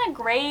 she wasn't that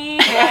great.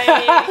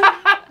 Like,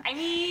 I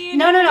mean,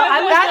 No.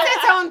 I was. That's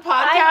its own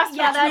podcast,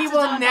 yeah, that's which we its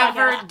will own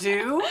never podcast.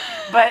 do.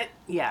 But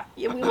yeah,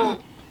 Yeah, we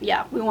won't.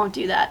 Yeah, we won't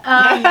do that.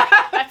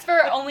 That's for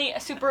only a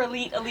super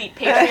elite Patreon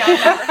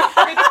members.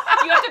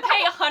 You have to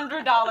pay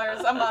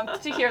 $100 a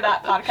month to hear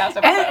that podcast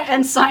episode.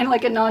 and sign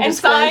like a And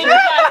non-disclosure.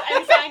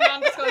 sign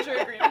non-disclosure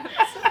agreements.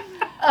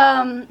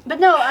 But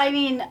no, I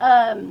mean,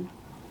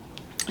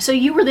 so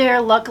you were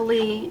there,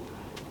 luckily,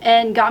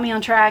 and got me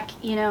on track.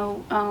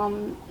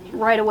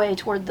 Right away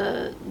toward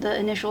the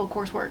initial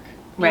coursework,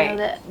 Right.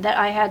 that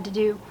I had to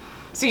do.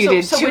 So you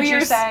did 2 would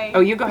years? You say, oh,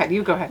 you go ahead.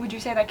 You go ahead. Would you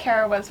say that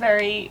Kara was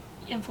very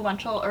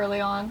influential early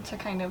on to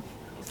kind of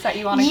set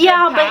you on a good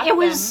Yeah, path? but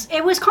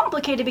it was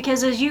complicated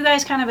because, as you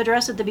guys kind of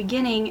addressed at the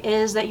beginning,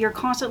 is that you're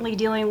constantly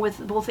dealing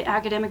with both the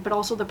academic but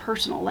also the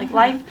personal. Like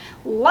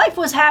life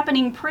was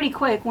happening pretty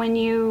quick when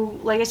you,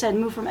 like I said,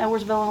 moved from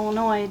Edwardsville,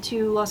 Illinois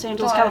to Los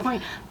Angeles,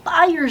 California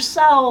by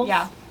yourself.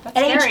 Yeah. That's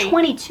at scary. age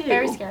 22.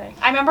 Very scary.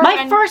 I remember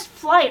My first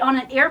flight on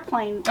an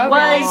airplane Oh,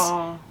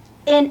 was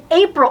in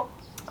April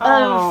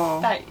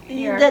of that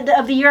year.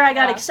 of the year I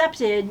got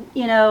accepted.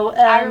 You know,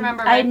 I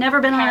remember I had never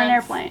been on an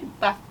parents airplane.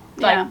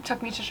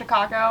 Took me to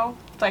Chicago,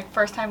 like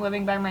first time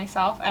living by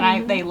myself,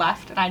 and they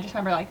left, and I just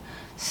remember like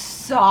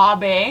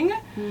sobbing,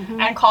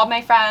 and called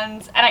my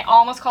friends, and I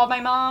almost called my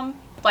mom,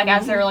 like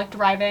as they were like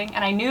driving,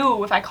 and I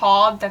knew if I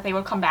called that they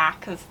would come back,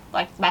 because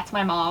like that's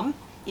my mom.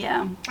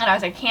 Yeah. And I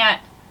was like,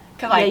 can't,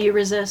 because like you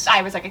resist.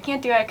 I was like, I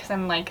can't do it, because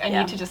I'm like, I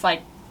need to just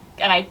like,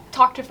 and I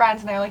talked to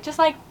friends, and they're like, just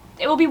like,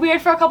 it will be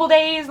weird for a couple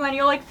days, and then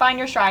you'll like find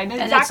your stride.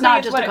 And it's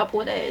not just a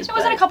couple of days. It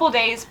wasn't a couple of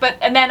days,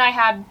 and then I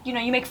had,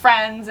 you make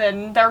friends,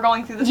 and they're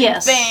going through the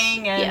same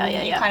thing,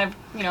 and you kind of,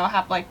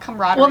 have like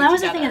camaraderie. Well, that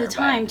was the together, thing at the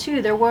time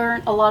too. There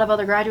weren't a lot of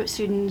other graduate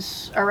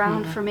students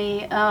around for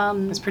me.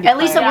 It's pretty at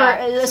least that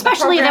quiet. were, So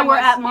especially the that were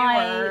program at was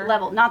my newer.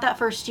 level. Not that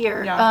first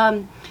year.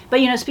 Yeah.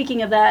 But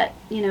speaking of that,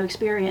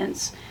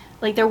 experience.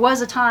 Like there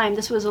was a time.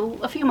 This was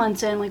a few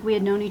months in. Like we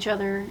had known each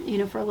other,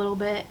 for a little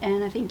bit,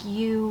 and I think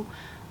you.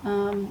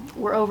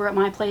 Were over at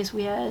my place.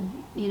 We had,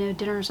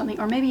 dinner or something,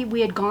 or maybe we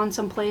had gone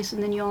someplace,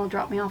 and then you all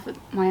dropped me off at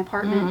my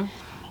apartment,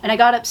 and I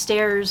got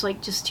upstairs, like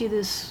just to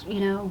this,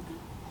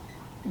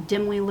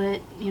 dimly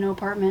lit,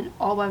 apartment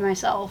all by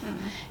myself,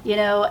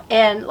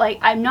 and like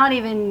I'm not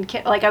even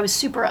like I was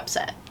super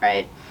upset,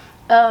 right?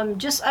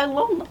 Just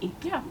lonely,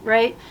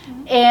 right?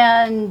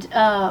 And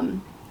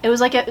it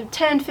was like at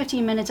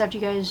 10-15 minutes after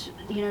you guys,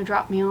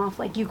 dropped me off,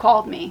 like you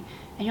called me.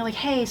 And you're like,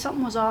 hey,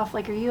 something was off.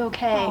 Like, are you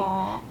okay?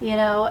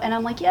 Aww. And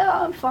I'm like, yeah,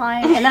 I'm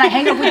fine. And then I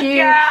hang up with you.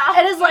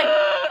 And it's like,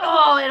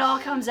 it all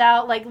comes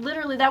out. Like,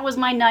 literally, that was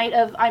my night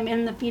of I'm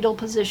in the fetal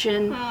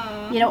position,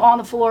 on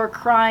the floor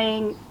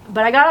crying.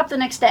 But I got up the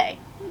next day,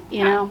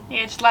 know.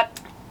 You just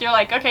you're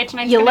like, okay,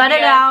 tonight's you gonna let be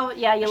it out.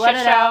 Yeah, you let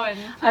it out. And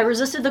I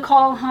resisted the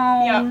call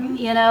home,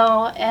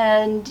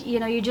 and,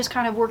 you just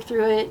kind of work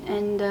through it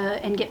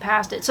and get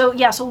past it. So,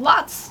 so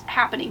lots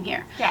happening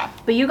here. Yeah.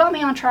 But you got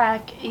me on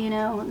track,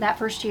 that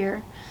first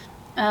year.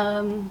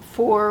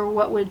 For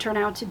what would turn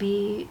out to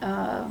be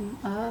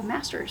a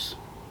master's.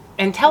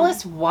 And tell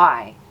us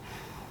why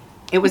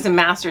it was a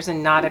master's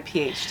and not a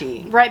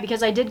PhD. Right,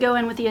 because I did go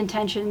in with the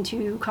intention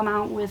to come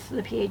out with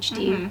the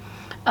PhD.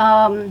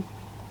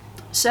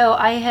 So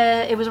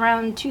it was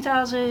around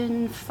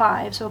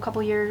 2005, so a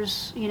couple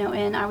years,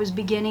 and I was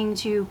beginning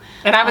to...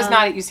 And I was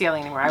not at UCLA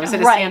anymore. I was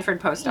at a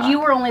Stanford postdoc. You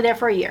were only there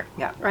for a year.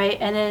 Yeah. Right,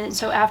 and then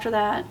so after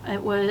that,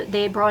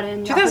 they brought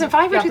in...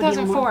 2005 or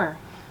 2004?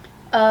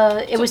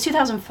 It was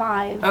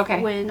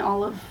 2005 when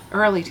all of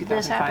early 2005.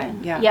 this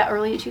happened. Yeah,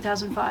 early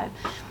 2005.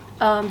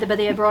 But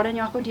they had brought in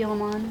Jaco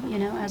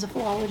Dielemon, as a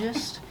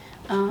philologist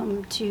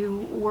to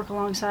work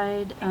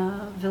alongside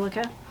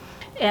Vilica.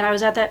 And I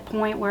was at that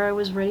point where I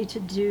was ready to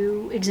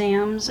do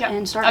exams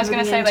and start moving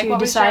into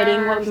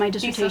deciding what my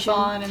dissertation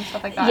on and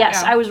stuff like that.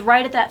 Yes, I was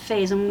right at that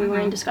phase, and we were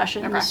in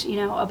discussions,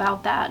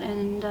 about that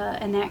and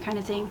that kind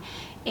of thing.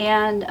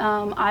 And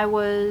I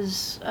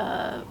was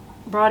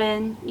brought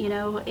in,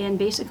 and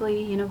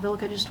basically,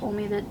 Vilica just told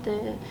me that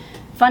the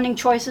funding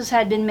choices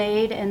had been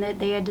made and that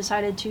they had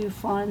decided to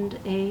fund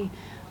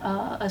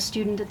a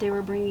student that they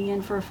were bringing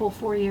in for a full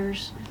 4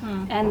 years,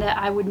 and that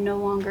I would no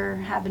longer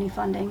have any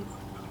funding.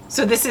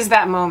 So this is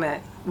that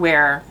moment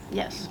where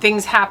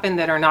things happen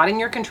that are not in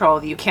your control,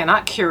 that you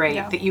cannot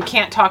curate, that you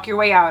can't talk your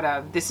way out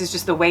of. This is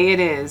just the way it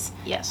is.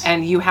 Yes.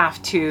 And you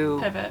have to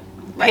pivot.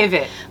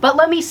 Pivot. But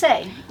let me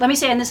say,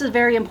 and this is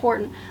very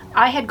important,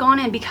 I had gone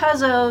in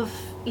because of,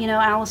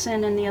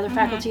 Allison and the other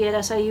faculty at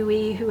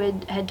SIUE who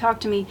had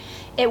talked to me.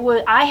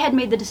 I had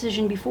made the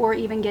decision before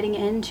even getting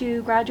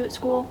into graduate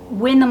school,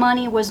 when the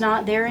money was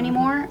not there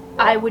anymore,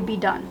 I would be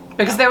done.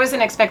 Because there was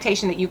an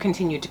expectation that you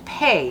continued to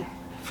pay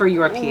for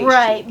your PhD.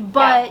 Right,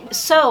 but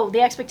so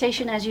the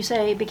expectation, as you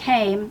say,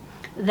 became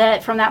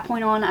that from that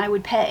point on I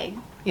would pay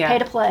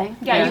to play.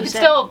 Yeah, you could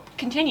still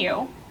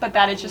continue, but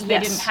that is just they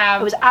didn't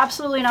have. It was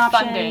absolutely an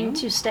option funding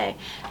to stay.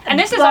 And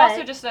this is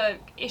also just an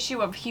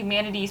issue of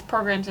humanities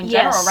programs in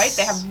general, right?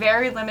 They have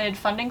very limited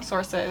funding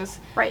sources.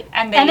 Right,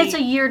 and it's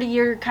a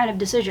year-to-year kind of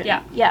decision.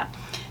 Yeah.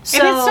 So,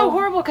 and it's so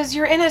horrible because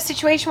you're in a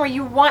situation where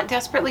you want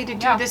desperately to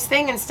do this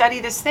thing and study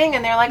this thing,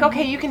 and they're like,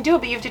 okay, you can do it,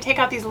 but you have to take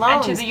out these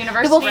loans. And to the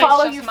university, it will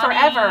follow it's you just money.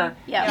 forever.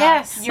 Yeah.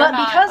 Yes. But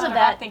because of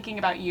that, thinking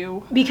about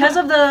you. Because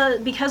of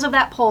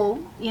that poll,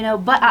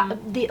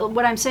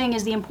 what I'm saying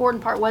is the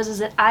important part is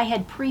that I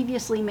had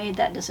previously made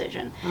that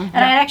decision, and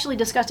I had actually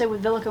discussed it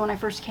with Vilica when I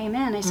first came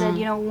in. I said,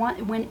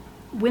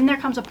 when there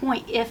comes a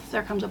point, if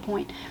there comes a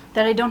point,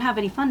 that I don't have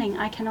any funding,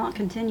 I cannot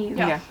continue.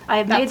 Yeah. I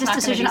have made this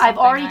decision. I've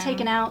already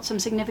taken out some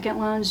significant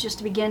loans just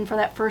to begin for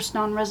that first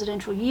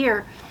non-residential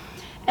year.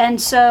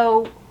 And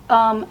so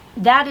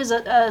that is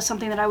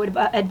something that I would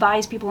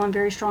advise people on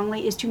very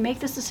strongly, is to make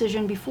this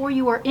decision before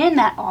you are in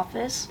that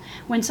office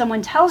when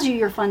someone tells you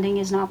your funding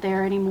is not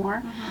there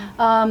anymore,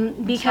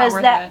 because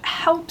that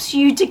helps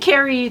you to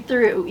carry you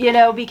through,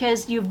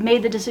 because you've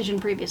made the decision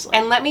previously.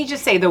 And let me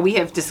just say, though we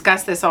have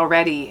discussed this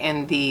already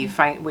in the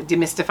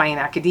Demystifying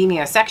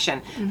Academia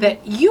section,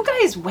 that you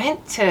guys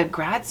went to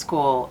grad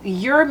school,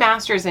 your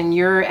master's and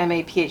your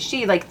MA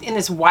PhD, like in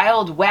this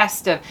wild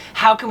west of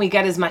how can we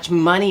get as much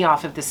money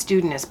off of the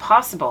student as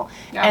possible.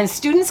 Yeah. And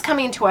students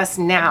coming to us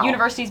now.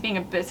 Universities being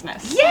a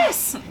business.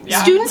 Yes.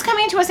 Yeah. Students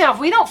coming to us now, if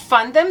we don't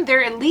fund them,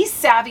 they're at least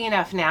savvy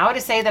enough now to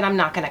say that I'm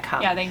not going to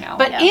come. Yeah, they know.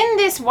 But in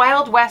this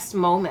wild west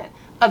moment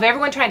of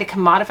everyone trying to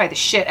commodify the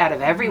shit out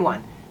of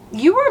everyone,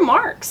 you were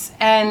Marx,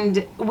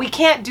 and we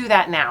can't do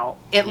that now.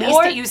 At least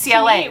at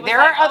UCLA, there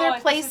are other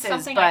places,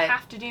 something but I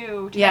have to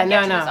do to get to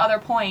this other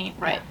point.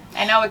 Right.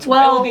 I know it's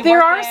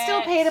there are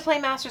still pay-to-play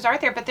masters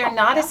out there, but they're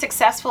not as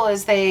successful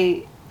as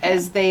they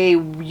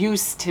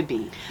used to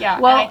be. Yeah.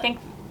 Well, and I think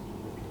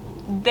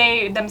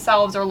they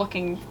themselves are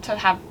looking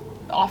to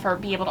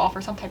be able to offer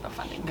some type of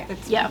funding.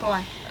 Yeah.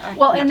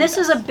 Well, and this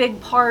is a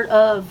big part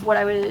of what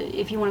I would,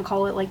 if you want to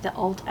call it like the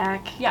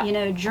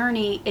alt-ac,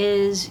 journey,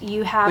 is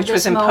you have which this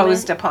was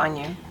imposed upon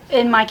you.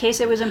 In my case,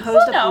 it was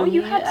imposed upon me.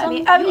 You had some.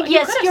 You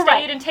yes, could have you're stayed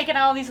right. And taken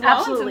all these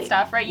loans and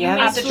stuff, right? You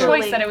made the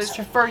choice that it was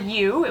for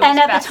you. And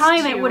at the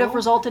time, it would have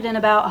resulted in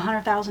about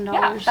 $100,000.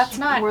 Yeah, that's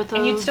not worth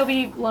and you'd still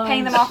be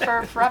paying them off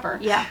for forever.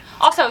 Yeah.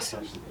 Also,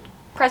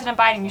 President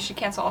Biden, you should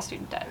cancel all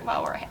student debt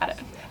while we're at it.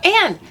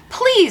 And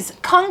please,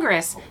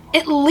 Congress,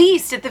 at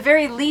the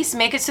very least,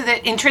 make it so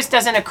that interest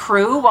doesn't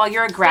accrue while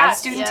you're a grad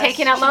student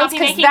taking out loans.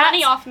 Because making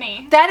money off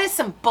me. That is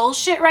some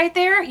bullshit right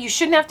there. You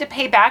shouldn't have to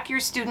pay back your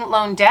student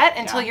loan debt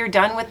until you're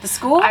done with the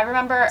school. I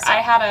remember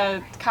I had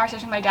a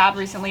conversation with my dad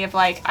recently of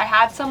I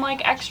had some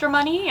extra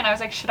money, and I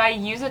was like, should I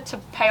use it to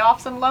pay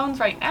off some loans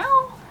right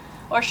now?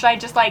 Or should I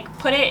just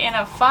put it in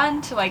a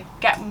fund to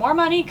get more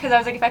money? Because I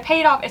was like, if I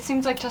pay it off, it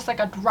seems like just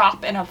a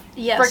drop in a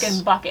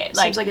friggin' bucket.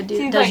 Seems like it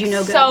does you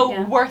no good.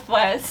 So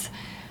worthless.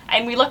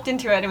 And we looked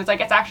into it, and it was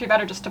it's actually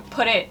better just to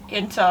put it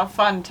into a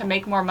fund to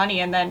make more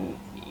money, and then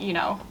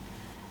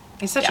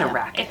It's such a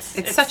racket.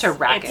 It's such a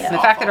racket. It's the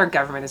fact that our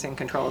government is in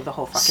control of the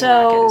whole fucking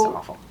racket is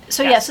awful.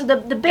 So so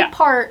the big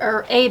part,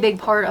 or a big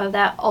part of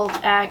that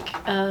alt-ac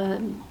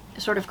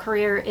sort of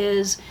career,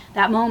 is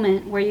that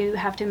moment where you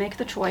have to make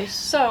the choice.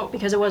 So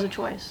because it was a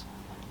choice.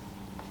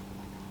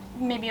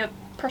 Maybe a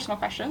personal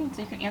question,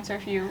 so you can answer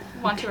if you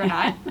want to or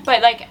not.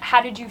 But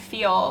how did you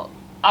feel?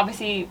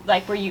 Obviously,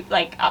 were you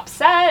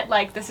upset?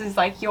 This is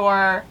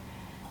your,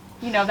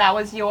 that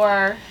was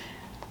your.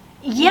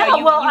 Yeah,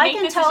 you I make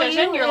can this tell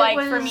decision. you.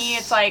 You're for me,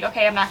 it's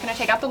okay, I'm not going to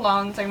take out the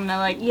loans. I'm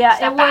going to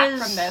step back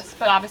from this.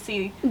 But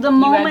obviously, the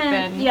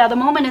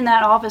moment in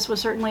that office was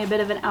certainly a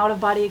bit of an out of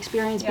body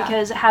experience,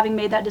 because having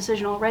made that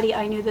decision already,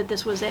 I knew that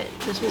this was it.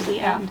 This was the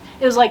end.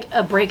 It was like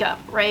a breakup,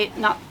 right?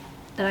 Not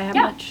that I have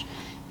much,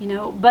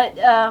 but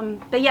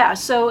yeah.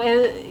 So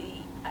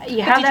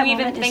you have that moment. Did you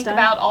even think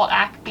about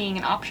alt-ac being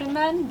an option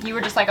then? You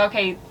were just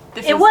okay.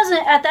 It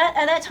wasn't at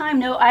that time.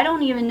 No, I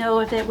don't even know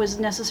if it was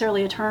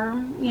necessarily a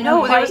term.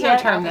 No, there was no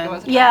term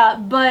then. Yeah,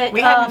 but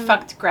we hadn't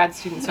fucked grad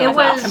students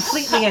over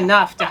completely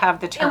enough to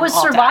have the term. It was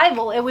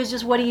survival. It was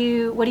just what do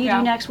you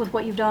do next with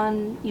what you've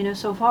done,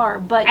 so far.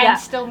 But and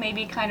still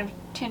maybe kind of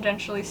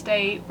tangentially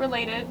stay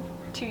related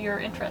to your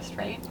interest,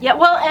 right? Yeah.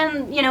 Well,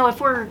 and if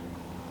or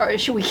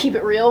should we keep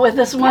it real with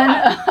this one?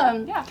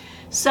 Yeah.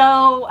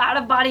 So out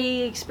of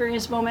body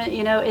experience moment,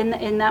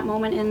 in that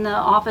moment in the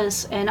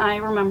office, and I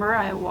remember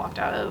I walked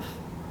out of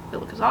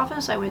Bilica's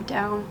office. I went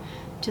down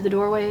to the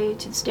doorway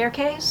to the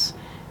staircase,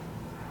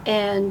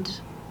 and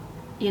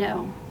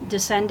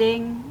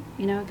descending,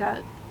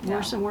 got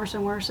worse and worse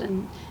and worse,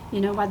 and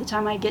by the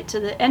time I get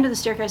to the end of the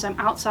staircase, I'm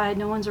outside,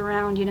 no one's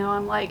around,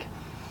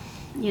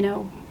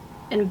 I'm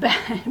in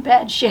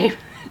bad shape.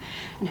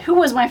 And who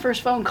was my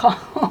first phone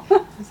call?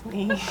 It was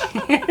me.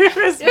 It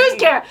was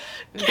Kara.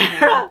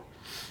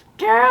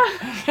 Kara.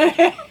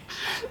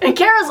 And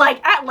Kara's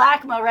at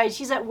LACMA, right?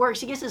 She's at work.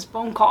 She gets this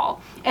phone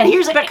call. And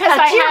here's a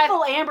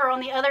tearful Amber on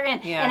the other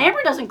end. Yeah. And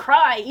Amber doesn't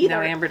cry either.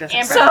 No, Amber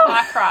doesn't cry. Amber does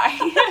not cry.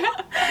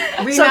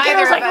 So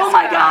Kara's oh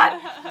my God.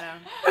 No.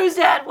 Who's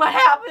dead? What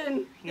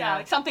happened?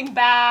 Yeah, something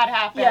bad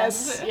happened.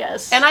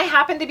 Yes. And I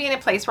happened to be in a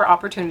place where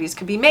opportunities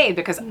could be made,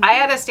 because I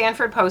had a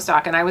Stanford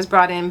postdoc, and I was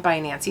brought in by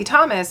Nancy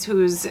Thomas,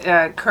 who's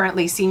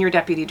currently senior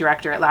deputy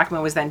director at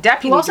LACMA, was then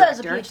deputy director. Who also has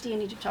a PhD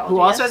in Egyptology.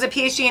 Who also has a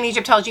PhD in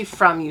Egyptology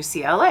from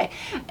UCLA.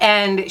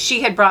 And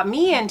she had brought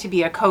me in to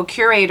be a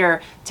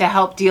co-curator to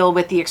help deal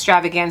with the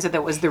extravaganza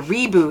that was the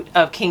reboot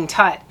of King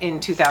Tut in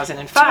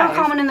 2005. So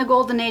common in the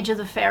golden age of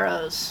the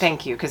pharaohs.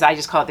 Thank you, because I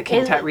just called it the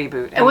King Tut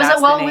reboot.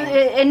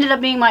 It ended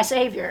up being my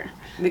savior.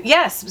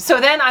 Yes. So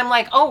then I'm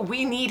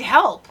we need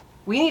help.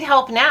 We need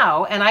help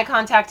now. And I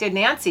contacted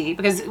Nancy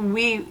because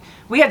we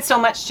had so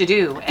much to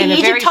do. The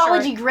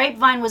Egyptology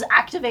grapevine was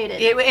activated.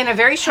 In a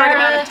very short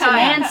amount of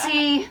time. To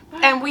Nancy,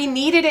 And we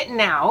needed it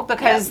now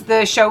because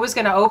the show was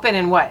going to open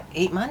in what,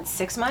 8 months,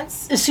 6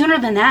 months? Sooner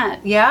than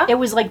that. Yeah. It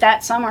was like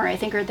that summer, I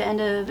think, or at the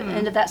end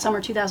of that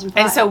summer,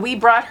 2005. And so we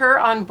brought her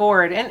on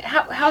board. And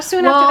how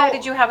soon Well, after that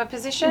did you have a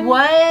position?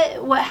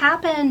 What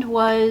happened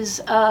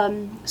was,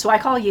 so I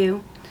call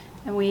you,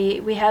 and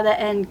we had that,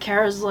 and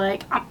Kara's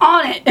like, I'm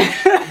on it.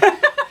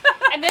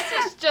 And this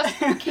is just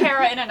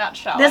Kara in a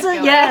nutshell. This I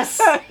is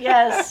feel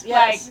yes.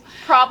 like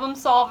problem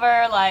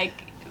solver, like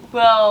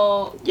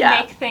will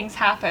Yeah. make things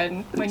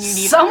happen when you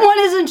need Someone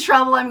is in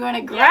trouble. I'm going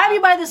to grab Yeah.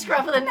 you by the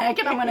scruff of the neck,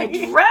 and I'm going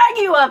to drag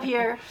you up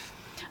here.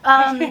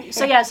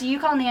 So you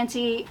call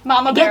Nancy.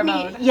 Mama get bear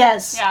me, mode.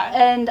 Yes. Yeah.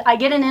 And I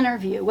get an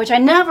interview, which I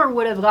never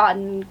would have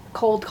gotten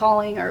cold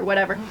calling or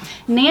whatever.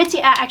 Nancy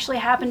actually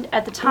happened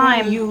at the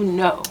time You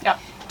know. Yep.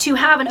 to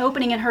have an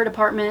opening in her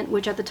department,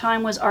 which at the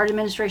time was art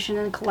administration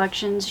and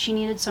collections. She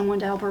needed someone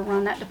to help her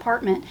run that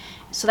department.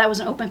 So that was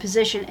an open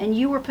position, and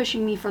you were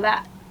pushing me for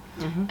that.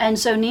 And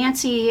so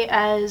Nancy,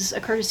 as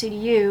a courtesy to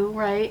you,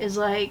 right, is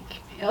like,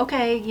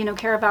 okay,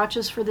 Kara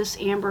vouches for this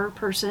Amber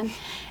person.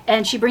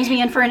 And she brings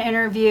me in for an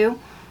interview.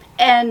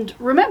 And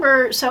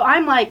remember, so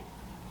I'm like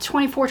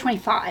 24,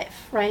 25,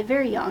 right,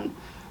 very young.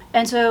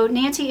 And so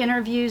Nancy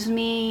interviews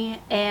me,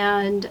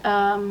 and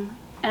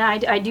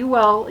I do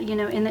well,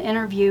 in the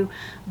interview,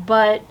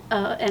 but,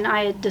 and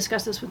I had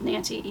discussed this with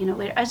Nancy,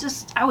 later.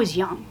 I was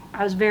young.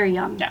 I was very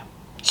young. Yeah.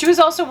 She was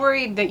also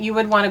worried that you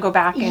would want to go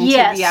back into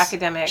the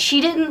academic She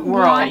didn't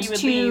world. want You would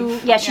to.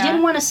 leave. Yeah, she Yeah.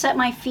 didn't want to set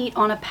my feet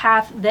on a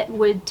path that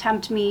would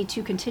tempt me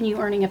to continue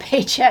earning a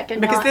paycheck and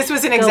Because not this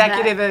was an go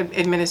executive back.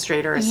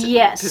 administrator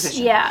Yes,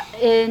 position. yeah,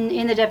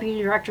 in the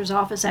deputy director's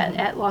office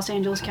at Los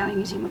Angeles County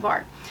Museum of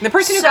Art. The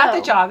person who got the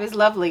So- job is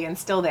lovely and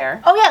still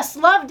there. Oh yes,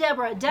 love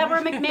Deborah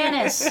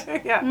McManus.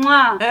 Yeah.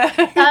 Mwah.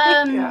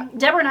 Yeah.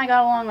 Deborah and I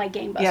got along like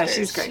gangbusters. Yeah,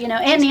 she's great.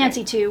 And She's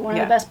Nancy too, one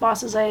Yeah. of the best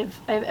bosses I've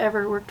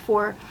ever worked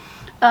for.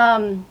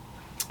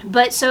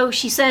 But so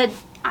she said,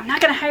 I'm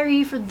not going to hire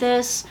you for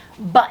this,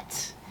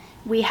 but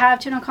we have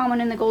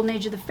Tutankhamun in the Golden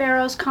Age of the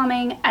Pharaohs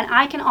coming, and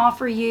I can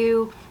offer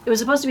you, it was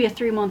supposed to be a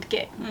 3-month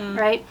gig,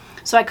 right?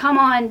 So I come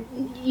on,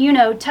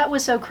 Tut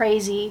was so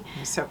crazy.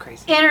 It's so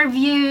crazy.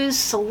 Interviews,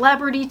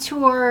 celebrity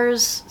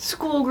tours,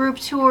 school group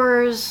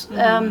tours,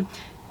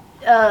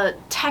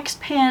 text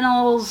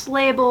panels,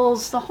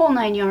 labels, the whole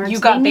 9 yards. You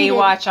got They needed-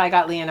 Baywatch, I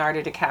got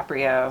Leonardo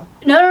DiCaprio.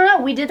 No,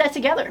 we did that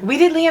together. We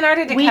did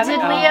Leonardo DiCaprio. We did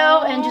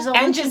Leo and Giselle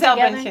and Bündchen Giselle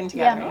together. Bündchen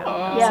together. Yeah.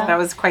 Oh. Yeah. That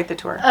was quite the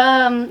tour.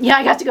 Yeah,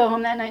 I got to go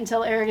home that night and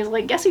tell Eric, is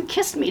like, guess who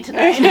kissed me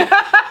tonight?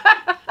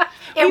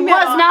 It We met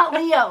was on- not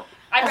Leo.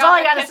 I'd That's all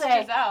I rather gotta kiss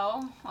say.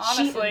 Giselle,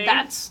 honestly.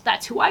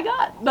 That's who I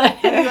got.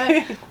 But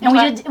anyway,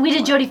 and we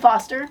did Jodie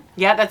Foster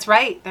Yeah, that's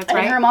right. That's and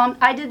right. her mom.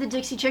 I did the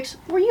Dixie Chicks.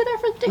 Were you there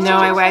for the Dixie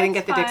No, Chicks? I didn't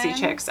get the That's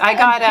Dixie fine. Chicks. I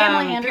got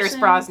Pamela Pierce Anderson.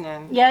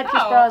 Brosnan. Yeah,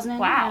 Pierce Oh, Brosnan.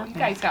 wow, yeah. you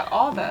guys got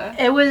all the.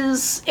 It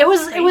was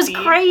Crazy.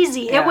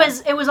 crazy. Yeah.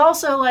 It was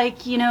also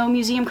like,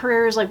 museum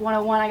careers like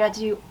 101. I got to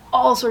do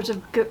all sorts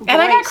of good. And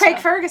I got great Craig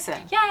stuff.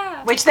 Ferguson.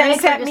 Yeah. Which then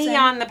Craig set Ferguson. me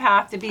on the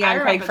path to be I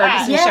on Craig remember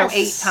that. Ferguson show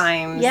 8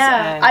 times.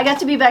 Yeah, and- I got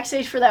to be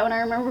backstage for that one. I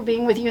remember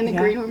being with you in the Yeah.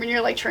 green room and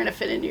you're like trying to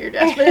fit into your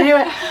dress. But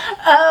anyway,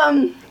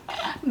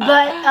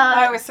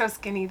 I was so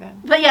skinny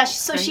then. but yeah,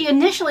 so she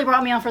initially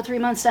brought me on for 3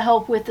 months to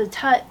help with the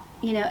Tut,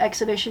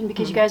 exhibition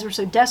because you guys were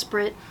so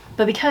desperate.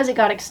 But because it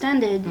got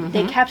extended,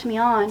 they kept me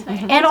on,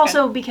 and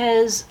also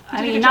because did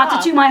a good not job.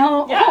 to toot my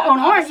own horn.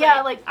 obviously.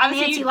 Yeah, like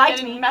Obviously Nancy you liked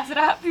didn't me. mess it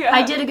up. Yeah.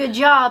 I did a good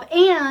job,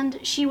 and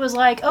she was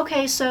like,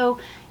 okay, so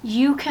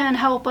you can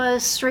help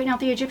us straighten out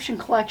the Egyptian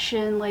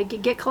collection,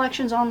 like get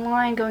collections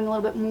online going a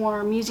little bit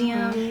more, museum.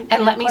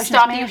 And let me collections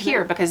stop you management.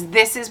 here because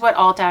this is what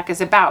ALTAC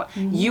is about.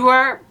 You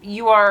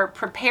are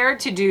prepared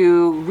to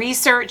do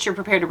research, you're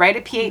prepared to write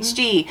a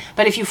PhD,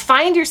 but if you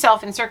find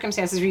yourself in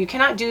circumstances where you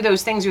cannot do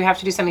those things, you have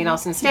to do something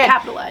else instead.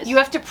 capitalize. You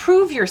have to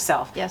prove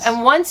yourself. Yes.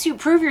 And once you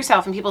prove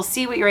yourself and people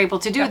see what you're able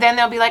to do, then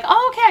they'll be like,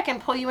 oh, okay, I can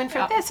pull you in for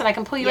Yeah. this and I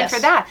can pull you Yes. in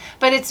for that.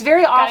 But it's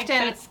very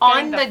often it's on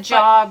getting the the foot-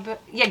 job,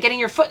 getting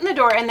your foot in the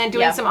door and then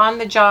doing Yeah. some on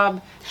the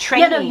job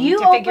training Yeah, no, you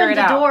to figure opened it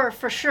the out. door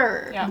for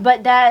sure, Yeah.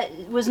 but that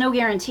was no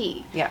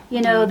guarantee. Yeah.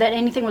 That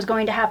anything was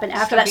going to happen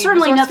after Still that. be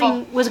Certainly resourceful.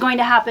 nothing was going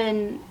to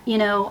happen,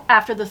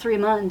 after the 3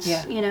 months,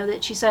 Yeah.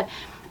 that she said.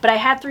 But I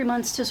had 3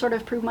 months to sort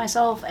of prove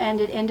myself, and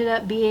it ended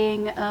up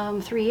being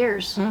 3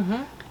 years.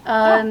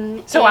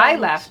 So I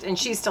and- left and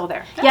she's still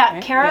there. Yeah,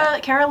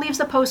 Right? Kara leaves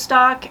the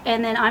postdoc,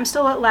 and then I'm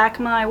still at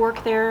LACMA. I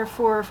work there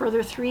for a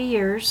further 3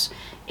 years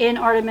in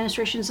art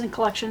administrations and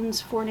collections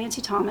for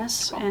Nancy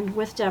Thomas and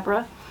with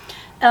Deborah.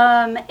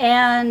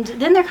 And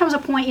then there comes a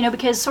point,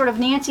 because sort of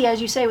Nancy,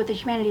 as you say, with the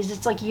humanities,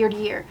 it's like year to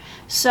year.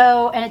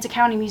 So, and it's a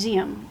county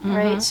museum,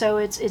 right? So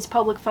it's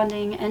public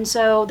funding. And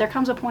so there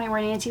comes a point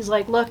where Nancy's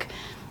like, look,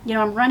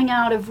 I'm running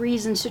out of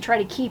reasons to try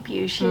to keep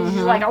you. She's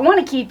like, I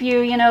want to keep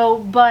you,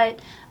 but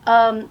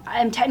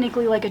I'm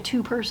technically like a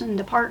 2-person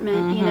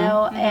department,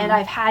 and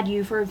I've had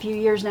you for a few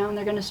years now, and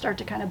they're going to start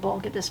to kind of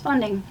bulk at this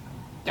funding.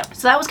 Yep.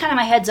 So that was kind of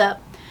my heads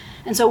up.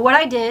 And so what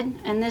I did,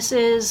 and this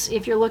is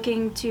if you're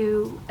looking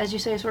to, as you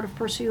say, sort of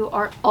pursue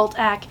art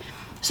alt-ac,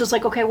 So it's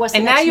like, okay, what's the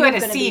And next now you had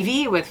move a gonna be?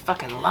 CV with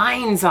fucking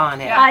lines on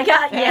it. I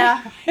got,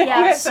 yeah. You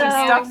had some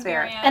So, stuff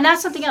there. and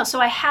that's something else.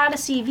 So I had a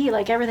CV,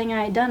 like everything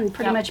I had done,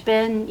 pretty much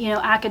been,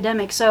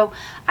 academic. So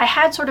I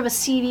had sort of a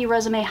CV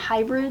resume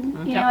hybrid,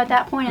 at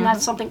that point, and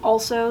that's something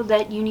also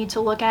that you need to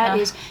look at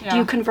is, do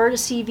you convert a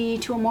CV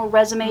to a more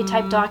resume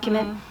type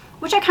document?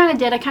 Which I kind of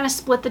did. I kind of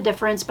split the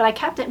difference, but I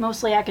kept it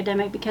mostly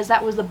academic because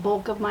that was the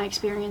bulk of my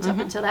experience up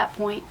until that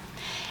point.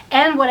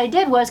 And what I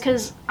did was,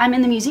 because I'm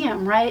in the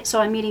museum, right? So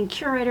I'm meeting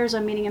curators,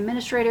 I'm meeting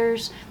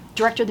administrators,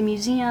 director of the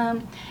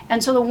museum.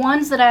 And so the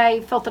ones that I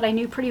felt that I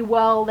knew pretty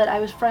well, that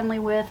I was friendly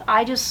with,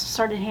 I just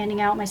started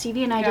handing out my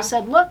CV, and I just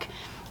said, look,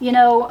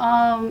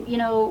 I'm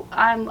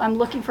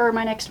looking for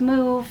my next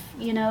move,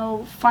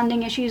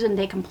 funding issues, and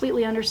they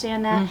completely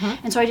understand that.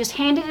 And so I just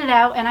handed it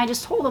out, and I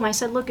just told them, I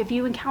said, look, if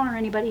you encounter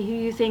anybody who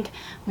you think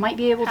might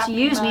be able to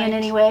use me in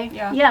any way,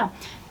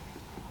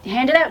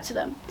 hand it out to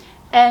them.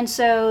 And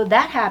so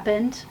that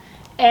happened.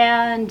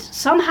 And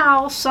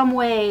somehow, some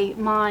way,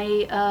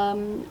 my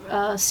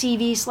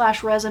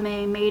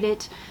CV/resume made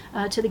it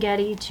to the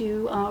Getty,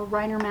 to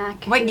Reiner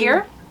Mack. What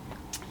year?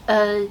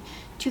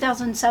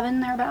 2007,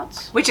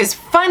 thereabouts. Which is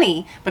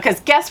funny, because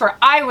guess where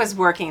I was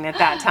working at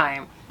that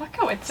time? What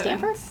coincidence?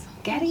 Stanford?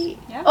 Getty.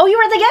 Yeah. Oh, you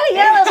were at the Getty?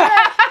 Yeah, that's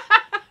right.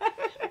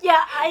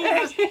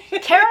 Yeah,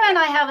 Kara and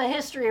I have a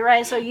history,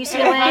 right? So Running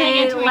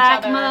UCLA, into each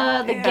LACMA,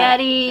 other. the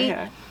Getty,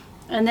 Yeah.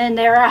 and then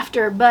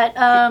thereafter. But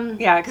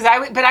Because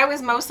I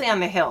was mostly on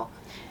the Hill,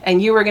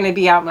 and you were going to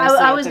be out mostly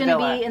I at was the going to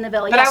Villa. be in the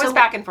Villa. But yeah, I was so,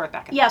 back and forth.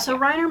 Yeah, so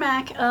Reiner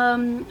Mack,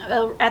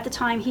 at the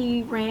time,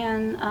 he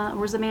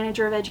was the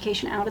manager of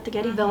education out at the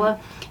Getty Villa.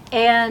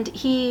 And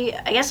he,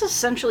 I guess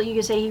essentially you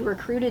could say he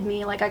recruited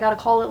me. Like, I got a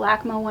call at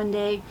LACMA one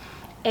day,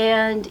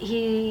 and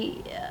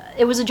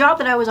it was a job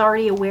that I was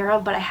already aware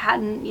of, but I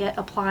hadn't yet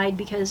applied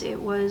because it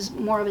was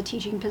more of a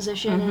teaching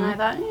position. And I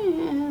thought,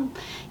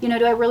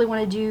 do I really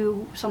want to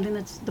do something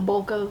that's the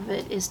bulk of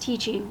it is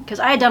teaching? Because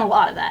I had done a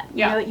lot of that,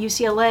 at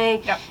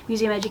UCLA,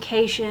 museum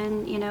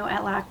education,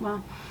 at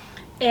LACMA.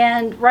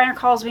 And Reiner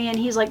calls me and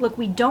he's like, look,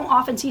 we don't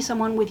often see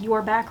someone with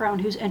your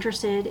background who's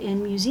interested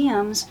in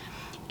museums.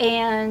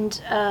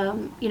 And,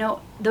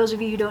 those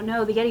of you who don't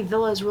know, the Getty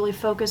Villa is really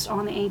focused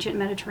on the ancient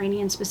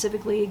Mediterranean,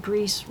 specifically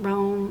Greece,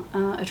 Rome,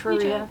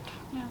 Etruria,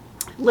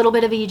 a little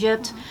bit of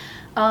Egypt.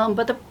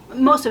 But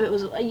most of it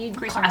was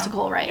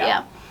classical, right?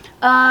 Yeah.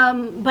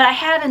 But I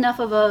had enough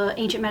of a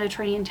ancient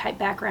Mediterranean type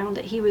background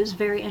that he was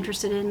very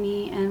interested in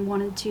me and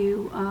wanted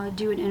to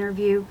do an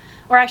interview.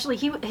 Or actually,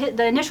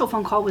 the initial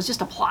phone call was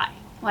just apply.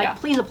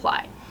 Please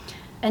apply.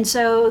 And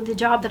so the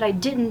job that I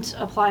didn't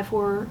apply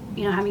for,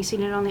 having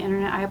seen it on the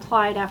internet, I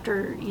applied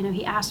after,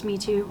 he asked me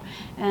to.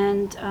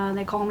 And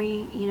they called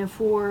me,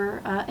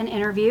 for an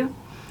interview.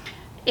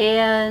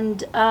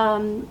 And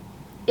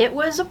it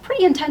was a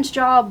pretty intense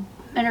job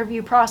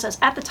interview process.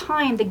 At the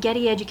time, the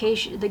Getty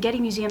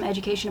Museum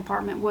Education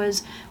Department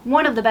was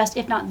one of the best,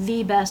 if not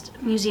the best,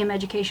 museum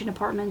education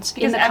departments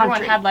in the country.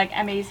 Because everyone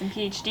had MAs and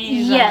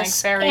PhDs.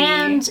 Yes,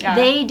 and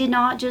they did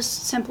not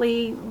just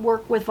simply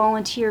work with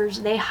volunteers.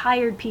 They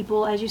hired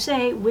people, as you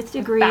say, with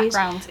degrees,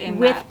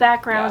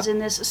 backgrounds in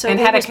this. So and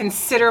had a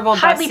considerable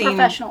highly busing,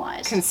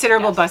 professionalized,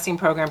 busing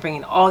program,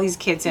 bringing all these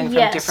kids in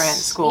from different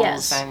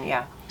schools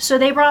and So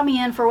they brought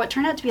me in for what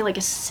turned out to be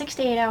a 6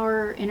 to 8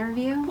 hour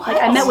interview.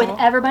 I met with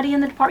everybody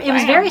in the department. It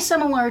was very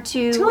similar to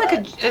it's like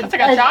a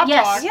job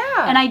talk.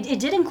 Yeah. And it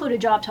did include a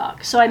job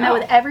talk. So I met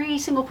with every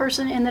single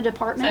person in the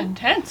department. It's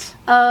intense.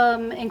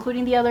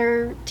 Including the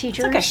other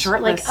teachers, it's like a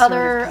short list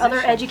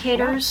other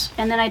educators.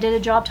 Yeah. And then I did a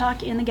job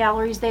talk in the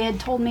galleries. They had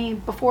told me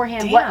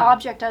beforehand what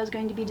object I was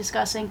going to be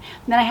discussing.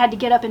 And then I had to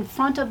get up in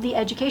front of the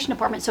education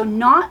department. So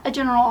not a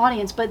general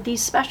audience, but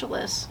these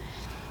specialists.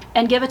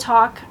 And give a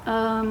talk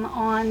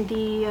on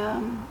the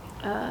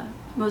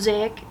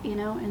mosaic, in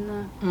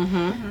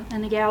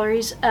the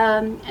galleries.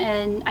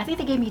 And I think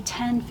they gave me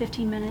 10,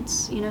 15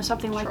 minutes,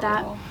 something like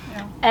that.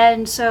 Yeah.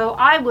 And so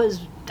I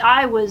was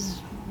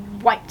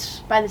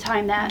wiped by the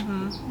time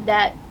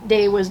that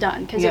day was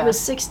done, because it was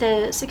 6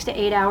 to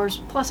 8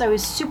 hours. Plus, I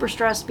was super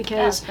stressed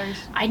because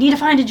I need to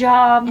find a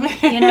job,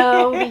 because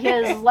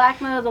the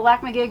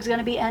LACMA gig's going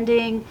to be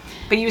ending.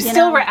 But you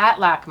still were at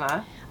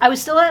LACMA. I was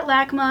still at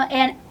LACMA,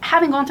 and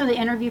having gone through the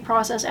interview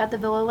process at the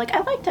Villa, I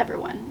liked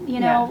everyone.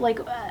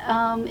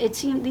 It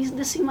seemed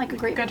this seemed like a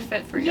great good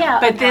fit for you. Yeah,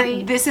 but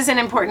this is an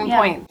important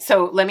point.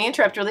 So let me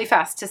interrupt really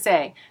fast to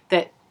say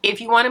that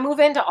if you want to move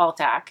into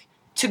Altac,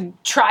 to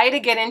try to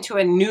get into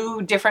a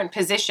new, different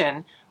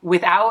position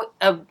without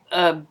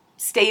a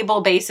stable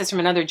basis from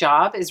another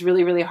job is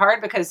really, really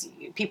hard, because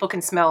people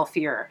can smell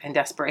fear and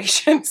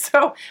desperation.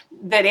 So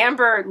that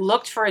Amber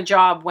looked for a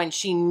job when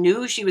she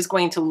knew she was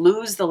going to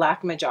lose the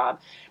LACMA job,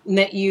 and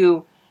that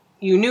you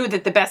knew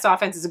that the best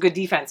offense is a good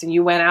defense, and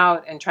you went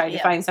out and tried to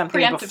find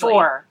something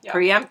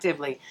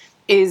preemptively,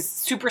 is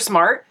super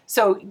smart.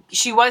 So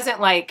she wasn't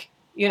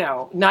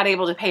not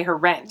able to pay her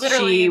rent.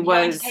 Literally, She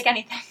was to take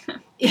anything.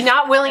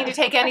 Not willing to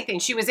take anything.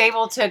 She was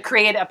able to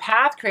create a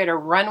path, create a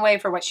runway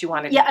for what she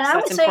wanted to do. Yeah, and so I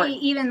would that's say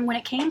important. even when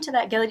it came to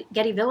that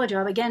Getty Villa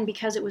job, again,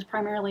 because it was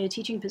primarily a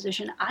teaching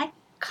position, I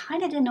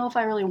kind of didn't know if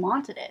I really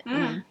wanted it.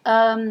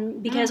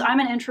 Mm. Because I'm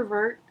an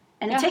introvert,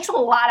 and Yeah. it takes a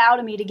lot out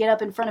of me to get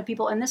up in front of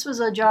people. And this was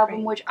a job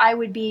in which I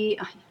would be,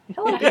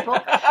 hello people,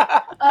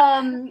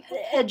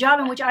 a job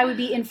in which I would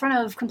be in front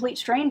of complete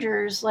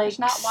strangers, like There's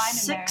not wine in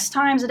 6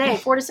 times a day,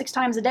 4 to 6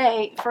 times a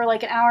day for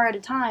like an hour at a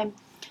time.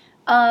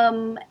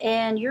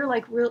 And you're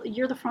like,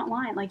 you're the front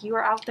line, like you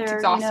are out there,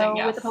 exhausting,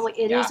 with the yes. public.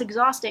 It Yeah. is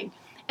exhausting,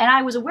 and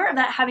I was aware of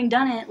that having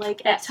done it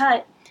like Yes. at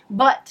Tut.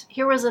 But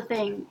here was the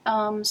thing.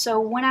 So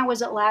when I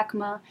was at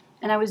LACMA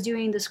and I was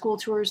doing the school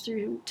tours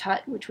through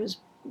Tut, which was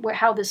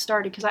how this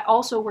started, because I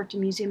also worked in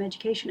museum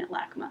education at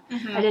LACMA.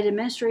 Mhm. I did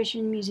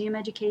administration, museum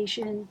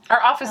education.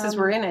 Our offices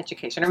were in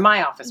education, or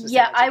my office was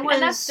Yeah, in I education. was-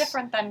 And that's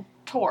different than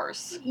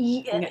tours.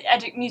 Yeah,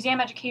 Museum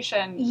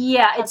education.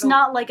 yeah, has it's a-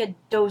 not like a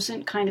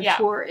docent kind of Yeah.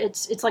 tour.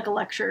 It's like a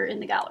lecture in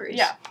the galleries.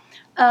 Yeah.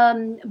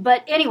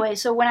 But anyway,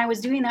 so when I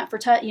was doing that for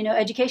Tut,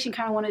 education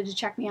kind of wanted to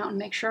check me out and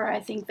make sure. I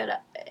think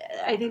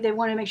they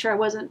wanted to make sure I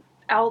wasn't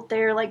out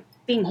there like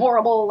being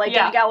horrible, like in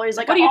Yeah. the galleries.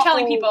 Like, What an are you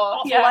telling awful- people?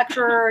 Awful Yeah.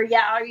 lecturer.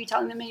 Yeah, are you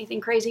telling them anything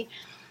crazy?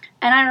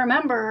 And I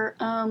remember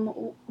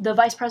the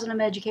vice president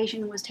of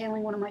education was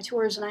tailing one of my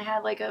tours, and I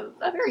had like a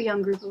very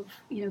young group of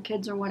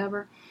kids or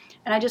whatever,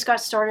 and I just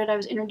got started. I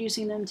was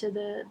introducing them to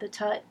the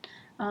Tut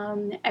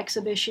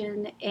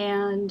exhibition,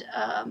 and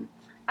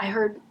I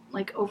heard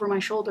like over my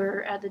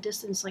shoulder at the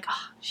distance, like,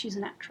 "Ah, she's a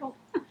natural."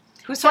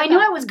 Who So I said knew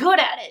that? I was good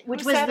at it,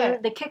 which Who was said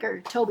it? the kicker,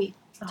 Toby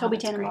Oh,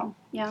 that's Tannenbaum.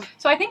 Yeah.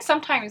 So I think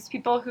sometimes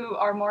people who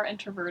are more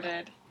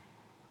introverted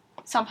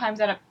sometimes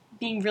end up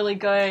being really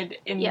good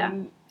in Yeah.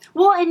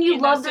 Well, and you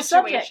in love those the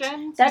subject.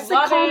 situations. That's You the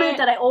love comment it.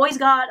 that I always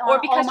got on Or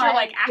because all you're my,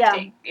 like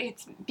acting.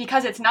 It's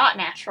because it's not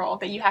natural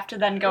that you have to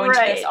then go into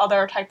this Right.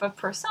 other type of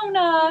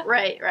persona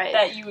Right.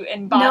 that you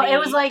embody No, it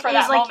was like for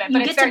that moment. you But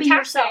get it's to very be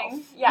taxing.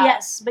 yourself. Yeah.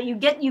 Yes, but you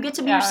get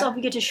to be Yeah. yourself.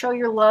 You get to show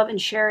your love and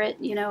share it.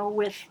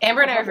 With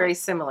Amber and the I are public. very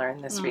similar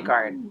in this Mm.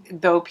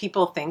 regard. Though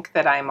people think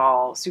that I'm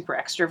all super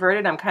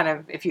extroverted, I'm kind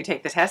of, if you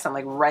take the test, I'm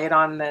like right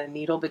on the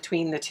needle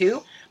between the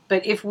two.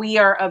 But if we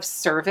are of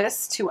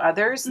service to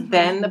others, Mhm.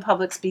 then the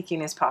public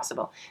speaking is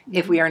possible.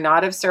 If we are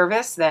not of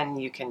service, then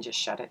you can just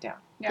shut it down.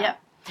 Yeah.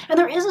 And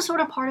there is a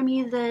sort of part of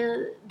me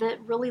that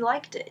really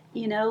liked it.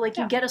 Like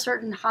you Yeah. get a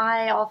certain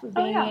high off of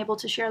Oh, being yeah. able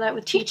to share that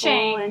with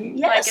Teaching. people. And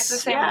like yes, it's the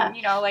same, yeah.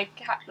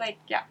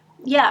 yeah.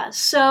 Yeah,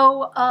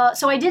 so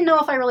I didn't know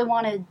if I really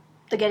wanted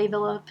the Getty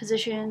Villa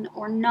position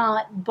or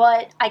not,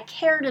 but I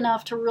cared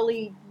enough to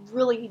really,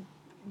 really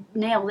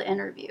nail the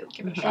interview,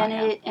 Give it a shot,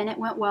 and yeah. it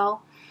went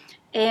well.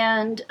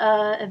 And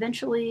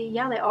eventually,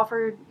 they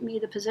offered me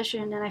the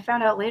position, and I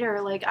found out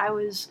later, like I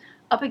was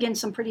up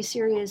against some pretty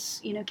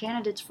serious,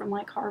 candidates from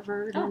like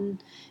Harvard, Oh.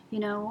 and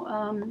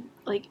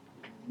like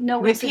no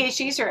With inci-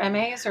 PhDs or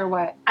MAs or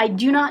what? I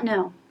do not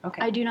know.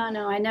 Okay. I do not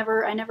know. I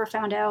never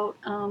found out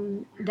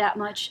that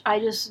much. I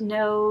just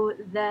know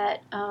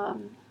that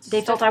they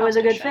Stiff felt I was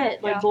a good competition,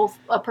 fit, like yeah. both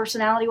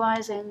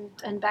personality-wise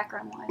and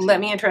background-wise. Let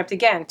me interrupt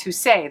again to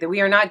say that we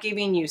are not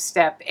giving you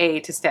step A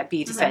to step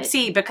B to step Right.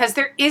 C, because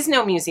there is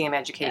no museum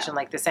education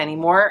like this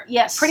anymore.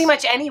 Yes. Pretty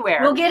much anywhere.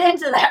 We'll get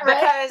into that, right?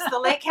 Because the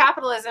late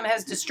capitalism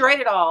has destroyed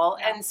it all,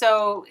 and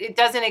so it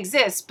doesn't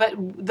exist. But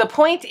the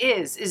point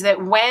is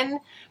that when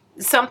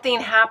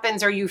something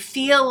happens or you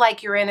feel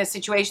like you're in a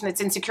situation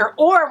that's insecure,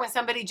 or when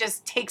somebody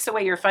just takes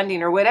away your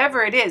funding or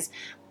whatever it is,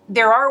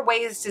 there are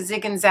ways to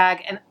zig and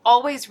zag, and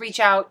always reach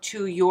out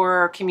to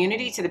your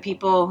community, to the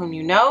people whom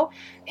you know,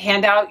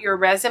 hand out your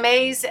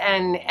resumes,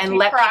 and Be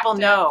let people proactive,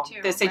 know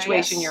too, the right?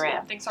 situation Yes. you're in.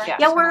 Yeah, things aren't Yeah.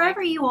 just Yeah, gonna,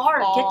 wherever you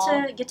are,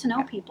 fall. get to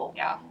know people.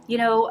 Yeah.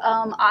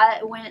 I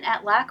when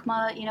at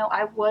LACMA,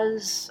 I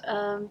was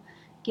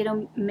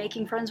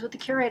making friends with the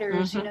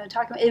curators,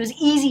 talking. It was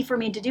easy for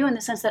me to do in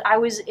the sense that I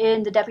was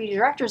in the deputy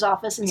director's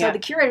office, and Yeah. so the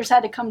curators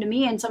had to come to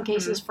me in some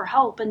cases for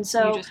help, and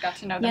so you just got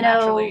to know them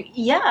naturally.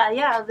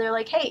 yeah, they're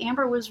like, hey,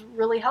 Amber was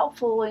really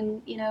helpful,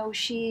 and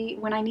she,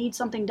 when I need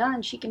something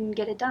done, she can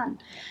get it done.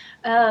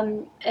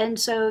 And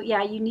so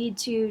you need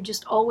to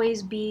just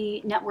always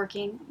be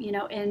networking,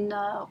 in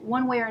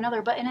one way or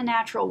another, but in a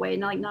natural way,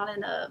 not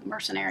in a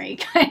mercenary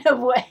kind of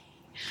way.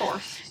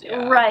 Forced.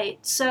 Yeah. Right.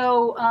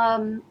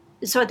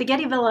 So at the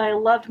Getty Villa, I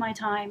loved my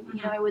time.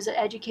 I was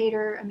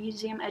a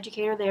museum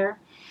educator there,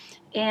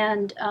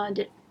 and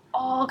did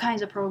all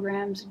kinds of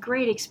programs.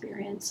 Great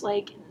experience.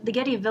 Like the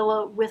Getty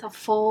Villa with a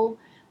full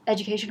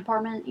education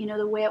department,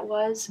 the way it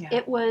was, Yeah.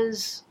 it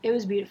was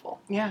beautiful.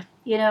 Yeah.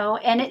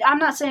 And I'm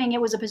not saying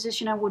it was a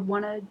position I would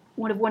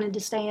have wanted to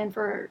stay in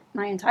for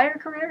my entire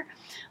career,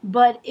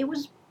 but it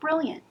was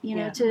brilliant,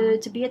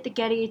 to be at the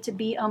Getty, to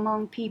be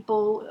among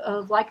people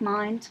of like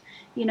mind,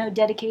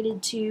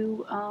 dedicated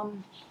to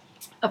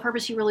a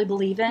purpose you really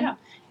believe in,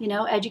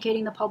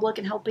 educating the public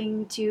and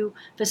helping to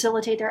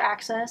facilitate their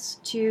access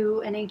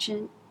to an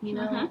ancient,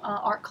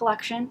 art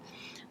collection.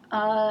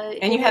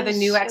 And you had the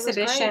new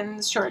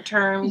exhibitions,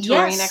 short-term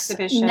touring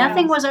exhibitions.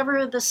 Nothing was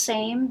ever the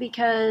same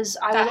because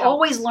I That was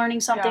always helps. learning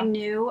something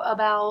new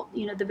about,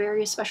 the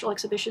various special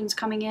exhibitions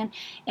coming in.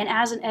 And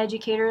as an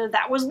educator,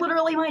 that was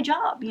literally my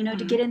job,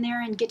 to get in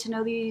there and get to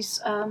know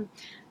these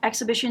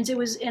exhibitions. It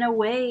was, in a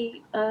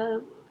way,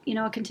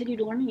 a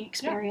continued learning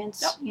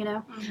experience.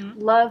 Mm-hmm.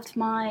 Loved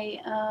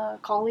my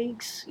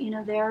colleagues,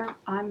 there.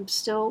 I'm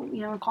still,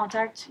 in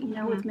contact,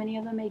 with many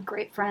of them, made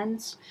great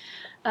friends.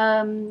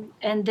 And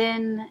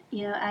then,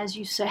 as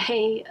you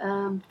say,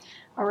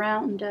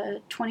 around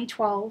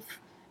 2012,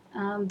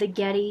 the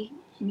Getty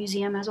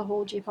Museum as a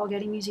whole, J. Paul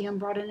Getty Museum,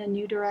 brought in a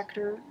new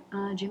director,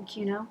 Jim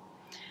Cuno.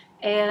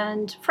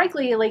 And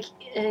frankly,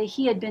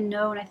 he had been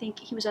known, I think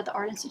he was at the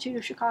Art Institute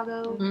of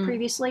Chicago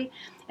previously,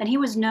 and he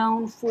was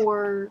known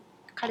for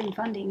cutting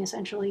funding,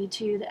 essentially,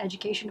 to the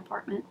education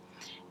department.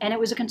 And it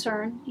was a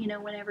concern,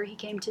 whenever he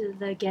came to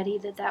the Getty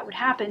that would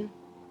happen.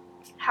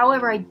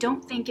 However, I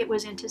don't think it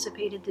was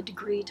anticipated the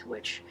degree to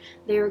which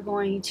they were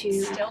going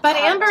to. But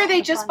Amber,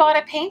 they just bought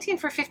a painting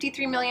for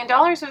 $53 million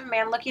of a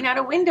man looking out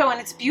a window, and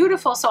it's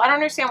beautiful. So I don't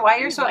understand why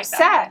you're so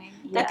upset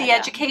that the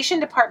education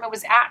department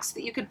was asked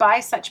that you could buy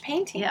such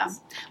paintings. Yeah.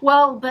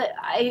 Well, but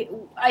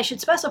I should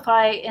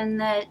specify in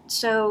that,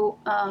 so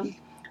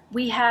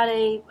we had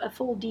a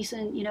full,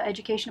 decent,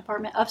 education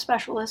department of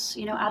specialists,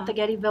 at the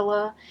Getty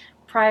Villa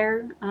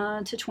prior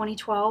to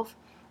 2012.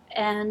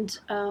 And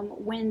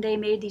when they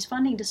made these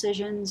funding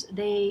decisions,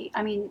 the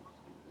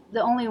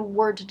only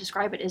word to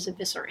describe it is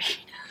eviscerate.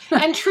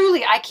 And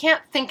truly, I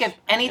can't think of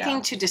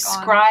anything to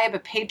describe a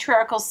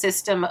patriarchal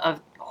system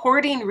of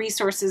hoarding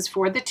resources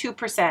for the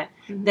 2%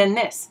 than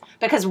this.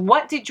 Because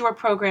what did your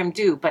program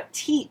do but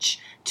teach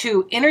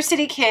to inner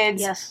city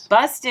kids,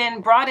 brought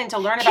in to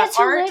learn about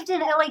art? Kids who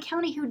lived in LA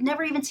County who'd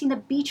never even seen the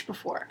beach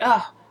before.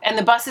 Oh, and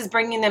the bus is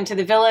bringing them to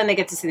the villa, and they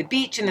get to see the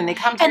beach, and then they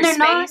come to your space.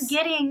 And they're not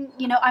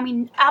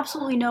getting,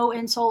 absolutely no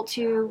insult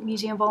to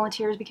museum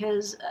volunteers,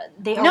 because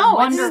they are wonderful.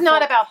 No, this is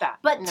not about that.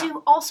 But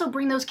to also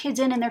bring those kids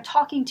in, and they're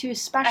talking to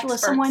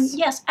specialists,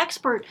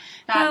 expert,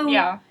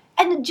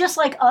 and just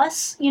like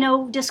us,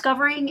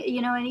 discovering,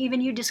 and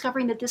even you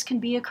discovering that this can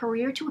be a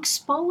career, to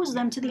expose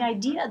them to the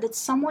idea that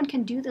someone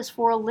can do this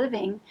for a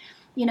living,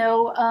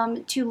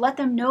 to let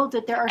them know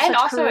that there are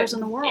such careers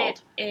in the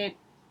world. It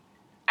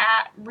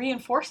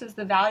reinforces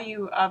the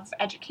value of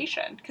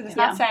education, because it's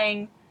not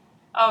saying,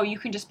 oh, you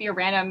can just be a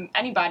random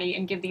anybody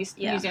and give these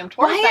museum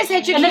tours. Why is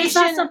education and it's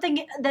not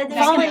something that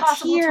is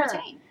impossible to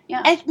attain?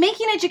 Yeah.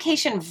 Making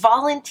education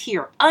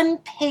volunteer,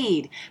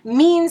 unpaid,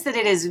 means that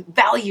it is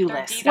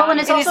valueless. Well, and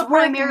it's also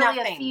primarily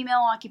a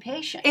female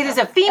occupation. It is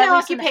a female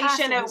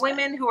occupation of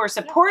women who are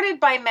supported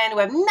by men who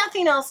have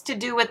nothing else to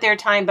do with their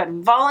time but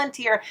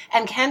volunteer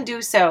and can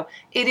do so.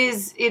 It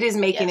is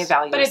making it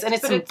valueless, and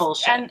it's some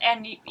bullshit.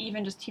 And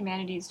even just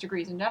humanities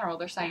degrees in general,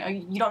 they're saying, oh,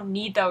 you don't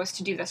need those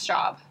to do this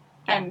job.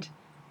 Yeah.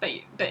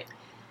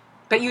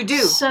 But you do.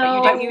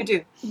 So, you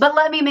do. But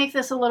let me make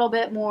this a little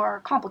bit more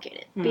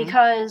complicated,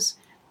 because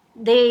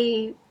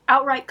they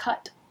outright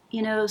cut,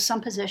 some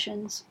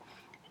positions,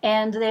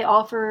 and they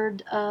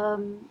offered,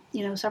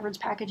 severance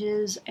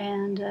packages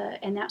and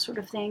that sort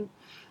of thing.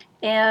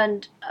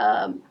 And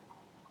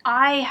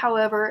I,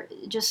 however,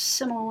 just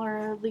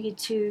similarly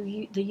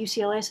to the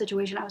UCLA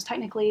situation, I was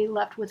technically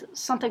left with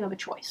something of a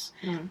choice,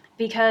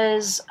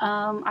 because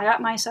I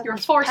got my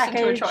severance package.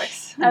 Into a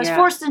choice. I was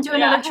forced into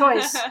another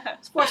choice. I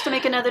was forced to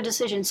make another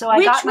decision. So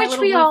I got my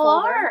little we blue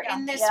all folder. are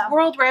in this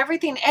world where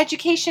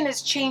education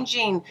is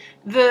changing,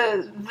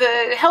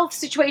 the health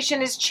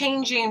situation is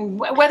changing,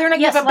 whether or not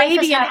you have a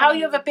baby and how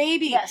you have a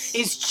baby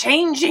is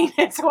changing.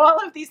 So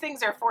all of these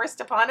things are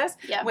forced upon us,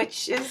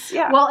 which is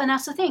Well, and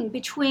that's the thing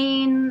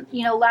between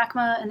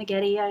LACMA and the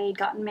Getty. I had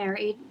gotten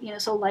married,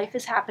 so life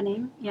is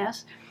happening.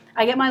 Yes,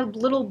 I get my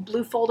little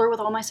blue folder with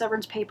all my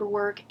severance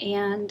paperwork,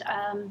 and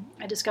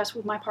I discuss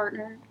with my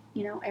partner,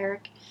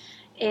 Eric,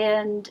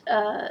 and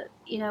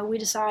we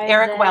decide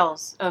Eric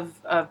Wells of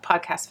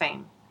podcast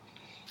fame,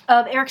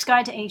 of Eric's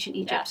Guide to Ancient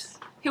Egypt,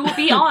 who will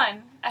be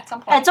on at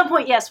some point. At some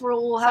point, yes,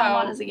 we'll have him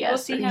on as a guest. We'll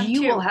see him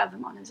you too. will have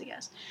him on as a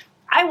guest.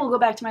 I will go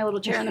back to my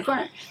little chair in the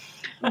corner,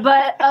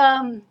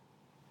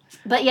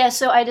 But yeah,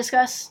 so I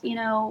discussed,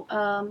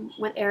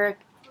 with Eric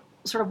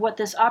sort of what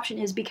this option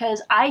is,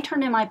 because I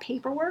turned in my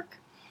paperwork,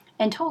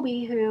 and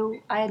Toby, who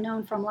I had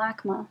known from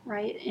LACMA,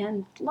 right,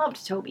 and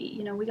loved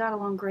Toby, we got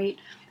along great.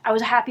 I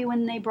was happy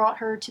when they brought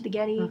her to the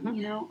Getty,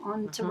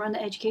 to run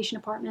the education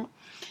department.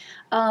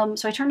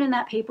 So I turned in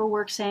that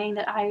paperwork saying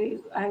that I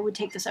would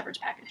take the severance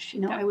package,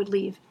 I would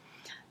leave.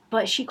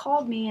 But she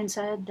called me and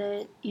said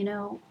that,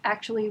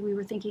 actually we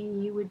were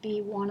thinking you would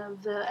be one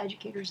of the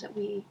educators that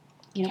we,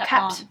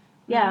 kept.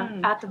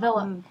 At the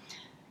villa.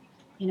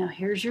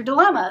 Here's your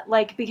dilemma.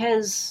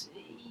 Because,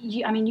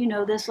 you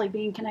know this,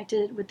 being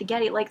connected with the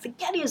Getty. The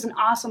Getty is an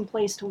awesome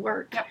place to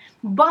work. Yep.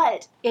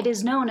 But it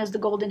is known as the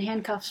golden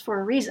handcuffs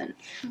for a reason.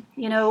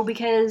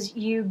 Because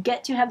you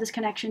get to have this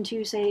connection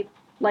to, say,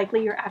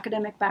 likely your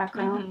academic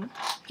background.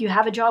 You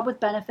have a job with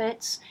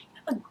benefits.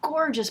 A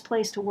gorgeous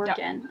place to work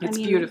in. It's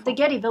beautiful. The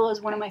Getty Villa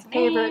is one of my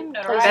favorite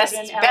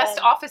places. Best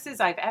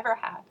offices I've ever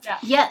had. Yeah.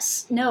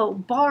 Yes, no,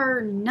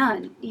 bar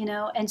none,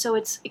 and so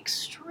it's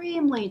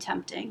extremely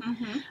tempting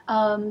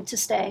to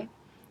stay.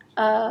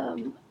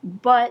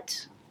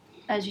 But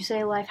as you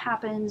say, life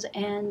happens,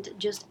 and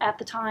just at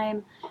the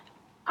time,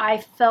 I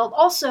felt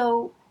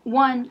also,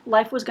 one,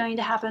 life was going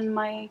to happen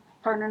my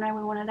partner and I,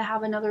 we wanted to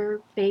have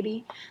another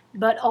baby,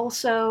 but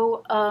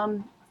also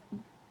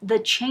the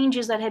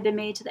changes that had been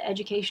made to the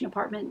education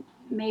department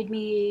made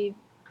me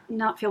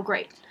not feel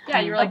great. Yeah,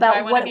 you were like, about do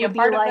I want what to be it a would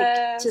part be of like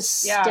this? to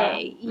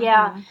stay.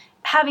 Yeah. Mhm.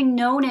 Having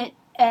known it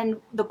and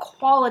the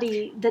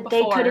quality that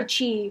they could Before.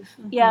 achieve.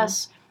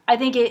 Yes. I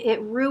think it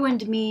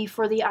ruined me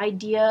for the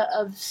idea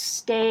of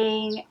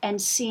staying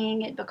and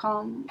seeing it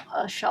become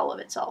a shell of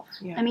itself.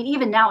 Yeah. I mean,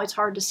 even now it's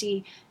hard to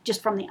see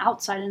just from the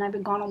outside, and I've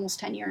been gone almost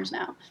 10 years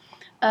now.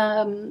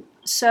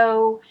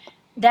 So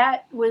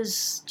that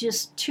was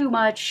just too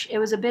much. It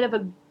was a bit of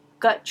a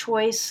gut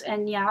choice,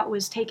 and yeah, it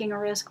was taking a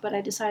risk, but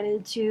I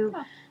decided to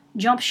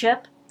jump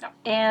ship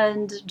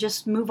and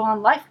just move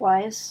on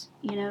life-wise,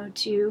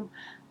 to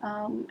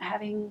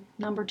having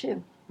number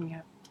 2.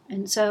 Yeah.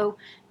 And so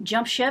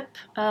jump ship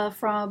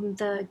from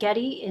the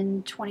Getty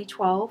in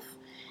 2012,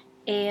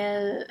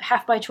 and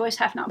half by choice,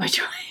 half not by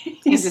choice.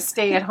 Is a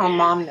stay-at-home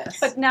momness.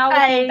 But now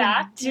looking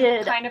back, do you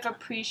did. kind of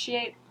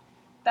appreciate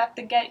that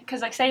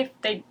because like say if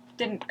they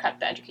didn't cut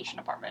the education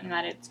department and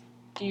that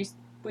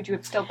would you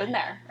have still been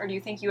there, or do you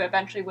think you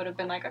eventually would have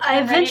been like, okay, I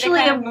I'm ready to eventually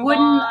kind of move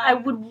on? I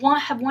would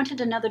have wanted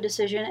another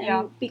decision,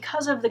 and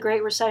because of the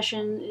Great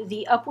Recession,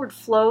 the upward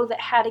flow that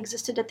had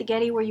existed at the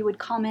Getty, where you would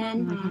come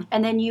in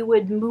and then you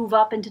would move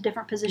up into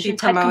different positions,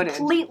 had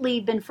completely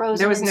been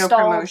frozen. There was no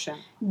stalled promotion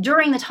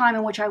during the time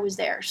in which I was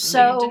there.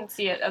 So you didn't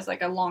see it as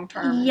like a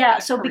long-term. Yeah.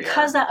 So career.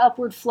 because that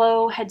upward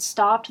flow had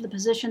stopped the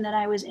position that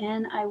I was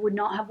in, I would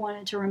not have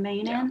wanted to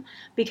remain in,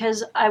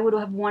 because I would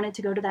have wanted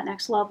to go to that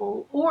next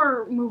level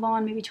or move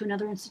on maybe to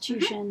another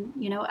institution.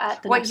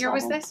 At the What next year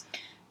level. was this?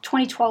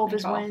 2012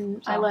 is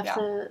when I left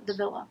the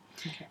villa.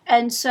 Okay.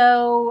 And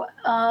so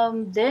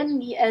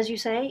then, as you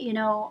say,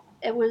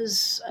 it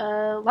was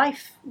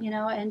life,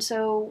 and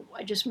so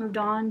I just moved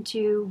on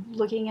to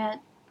looking at,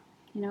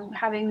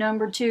 having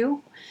number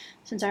 2,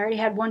 since I already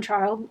had one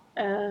child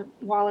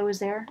while I was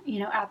there,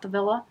 at the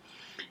villa.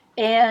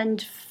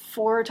 And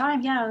for a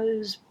time, it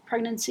was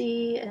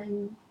pregnancy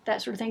and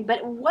that sort of thing, but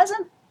it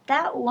wasn't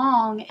that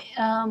long.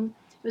 It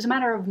was a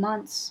matter of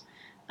months.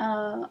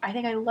 I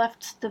think I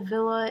left the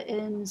villa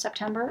in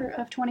September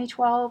of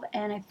 2012,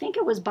 and I think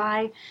it was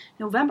by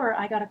November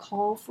I got a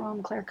call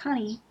from Claire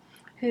Cunny,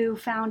 who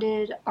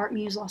founded Art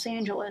Muse Los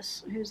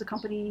Angeles, who's the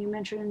company you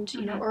mentioned,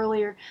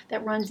 earlier,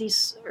 that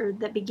runs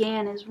that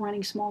began as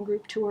running small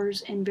group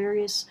tours in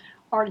various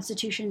art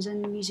institutions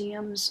and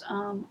museums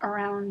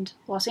around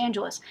Los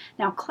Angeles.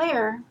 Now,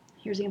 Claire,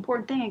 here's the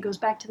important thing, it goes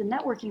back to the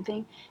networking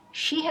thing.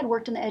 She had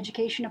worked in the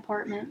education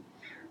department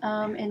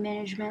in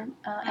management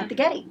at the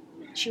Getty.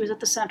 She was at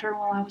the center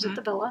while I was at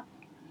the villa.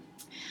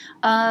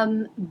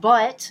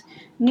 But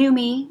knew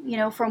me,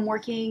 from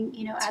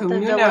working, at the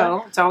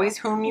villa. It's always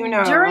whom you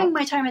know. During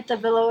my time at the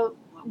villa,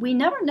 we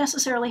never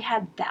necessarily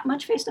had that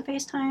much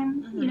face-to-face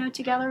time,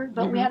 together,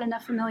 but we had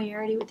enough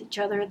familiarity with each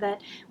other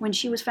that when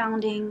she was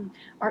founding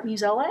Art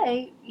Muse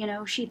LA,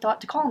 she thought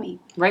to call me.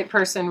 Right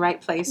person, right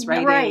place,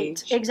 right age.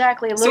 Right,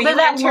 exactly. A little bit of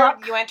that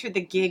luck. You entered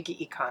the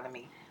gig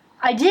economy.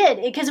 I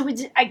did, because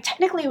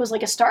technically it was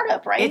like a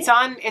startup, right? It's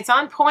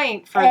on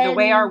point for the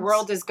way our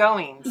world is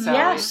going. So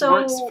it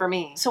works for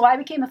me. So I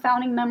became a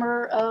founding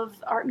member of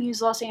Art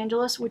Muse Los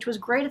Angeles, which was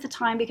great at the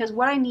time because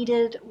what I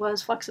needed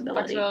was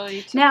flexibility.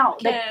 Now,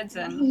 kids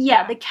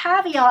the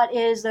caveat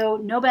is though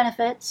no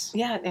benefits.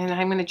 Yeah, and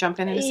I'm going to jump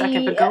in a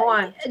second, but go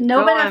on.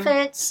 No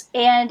benefits,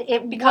 and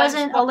it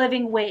wasn't a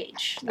living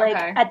wage. Like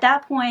at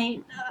that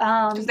point,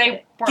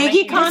 gig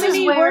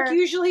economy work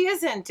usually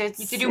isn't.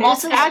 It's you do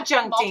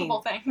adjuncting.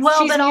 Multiple things. Well,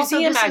 She's but also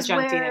museum this is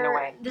adjuncting where, in a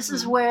way. This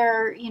is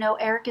where,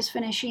 Eric is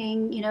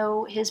finishing,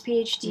 his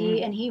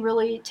PhD, and he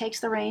really takes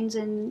the reins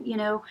and,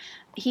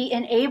 he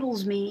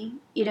enables me,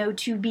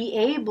 to be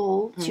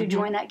able to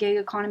join that gig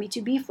economy,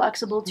 to be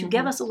flexible, to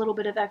give us a little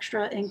bit of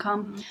extra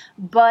income,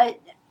 but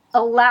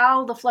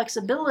allow the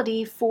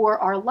flexibility for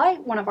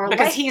one of our life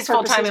because he's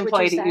full-time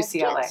employed at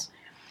UCLA. Kids.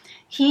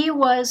 He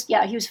was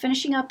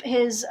finishing up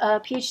his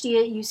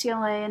PhD at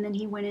UCLA, and then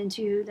he went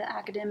into the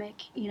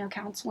academic,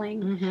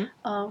 counseling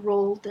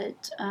role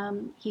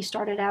that he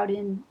started out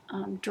in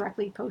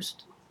directly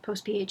post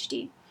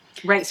PhD.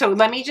 Right. So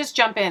let me just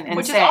jump in and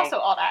which say, is also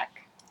ALDAC.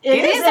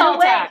 It is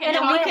ALDAC,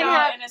 and we can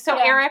have. So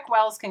yeah. Eric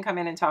Wells can come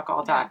in and talk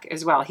ALDAC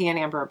as well. He and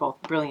Amber are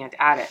both brilliant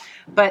at it.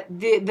 But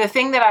the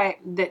thing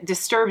that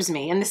disturbs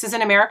me, and this is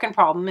an American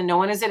problem, and no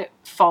one is at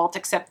fault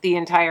except the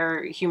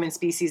entire human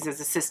species as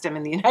a system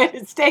in the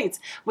United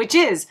States, which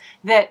is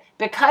that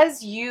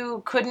because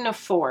you couldn't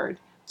afford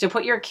to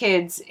put your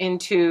kids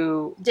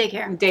into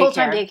daycare,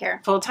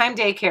 full-time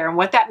daycare, and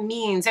what that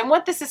means, and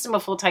what the system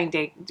of full-time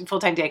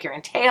daycare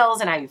entails,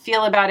 and how you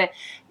feel about it,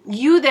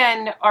 you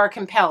then are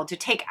compelled to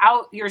take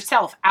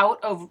yourself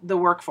out of the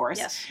workforce.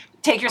 Yes.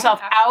 Take yourself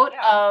out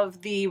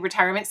of the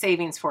retirement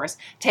savings force.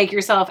 Take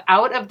yourself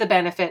out of the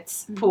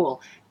benefits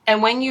pool.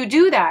 And when you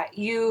do that,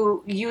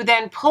 you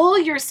then pull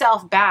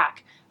yourself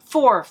back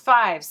 4,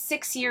 5,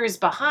 6 years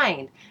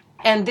behind.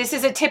 And this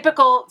is a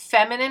typical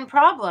feminine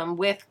problem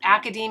with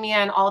academia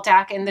and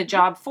alt-ac and the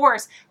job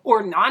force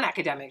or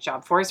non-academic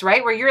job force,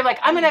 right? Where you're like,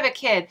 I'm going to have a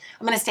kid.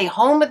 I'm going to stay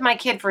home with my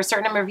kid for a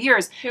certain number of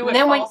years. Who it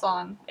falls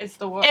on is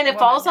the woman. And it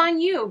falls on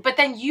you. But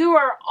then you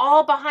are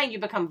all behind. You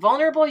become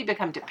vulnerable. You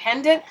become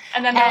dependent.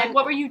 And then they're like,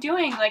 what were you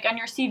doing? Like on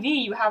your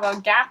CV, you have a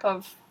gap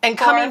of and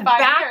 4 or 5 coming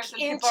back years,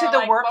 and into are the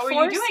like, workforce. What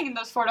were you doing in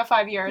those 4 to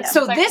 5 years?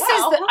 So like, this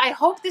well. is I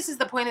hope this is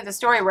the point of the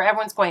story where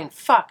everyone's going,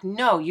 fuck,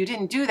 no, you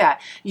didn't do that.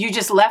 You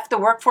just left the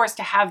workforce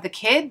to have the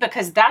kid,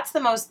 because that's the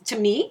most, to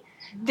me,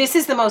 this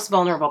is the most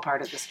vulnerable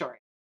part of the story.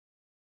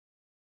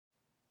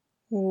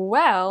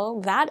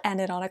 Well, that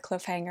ended on a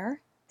cliffhanger.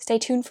 Stay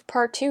tuned for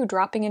part 2,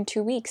 dropping in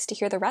 2 weeks to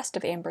hear the rest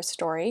of Amber's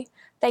story.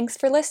 Thanks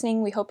for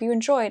listening. We hope you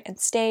enjoyed, and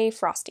stay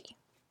frosty.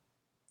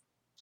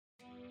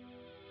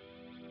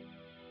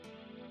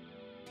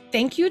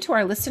 Thank you to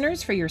our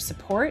listeners for your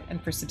support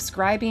and for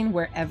subscribing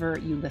wherever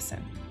you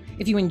listen.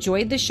 If you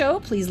enjoyed the show,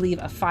 please leave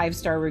a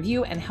 5-star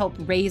review and help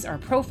raise our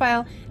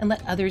profile and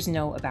let others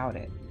know about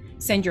it.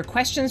 Send your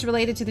questions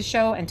related to the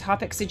show and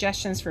topic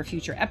suggestions for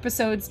future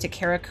episodes to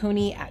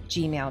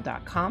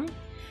karacooney@gmail.com.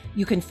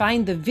 You can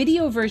find the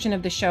video version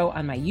of the show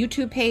on my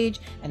YouTube page,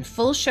 and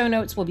full show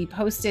notes will be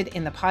posted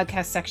in the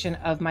podcast section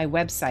of my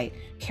website,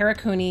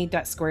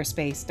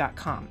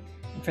 karacooney.squarespace.com.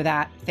 And for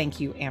that, thank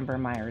you, Amber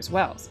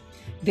Myers-Wells.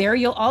 There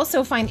you'll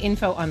also find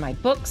info on my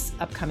books,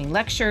 upcoming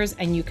lectures,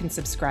 and you can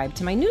subscribe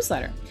to my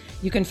newsletter.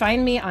 You can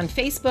find me on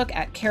Facebook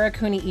at Kara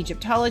Cooney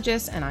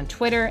Egyptologist and on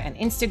Twitter and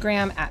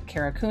Instagram at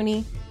Kara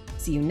Cooney.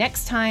 See you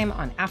next time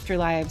on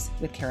Afterlives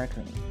with Kara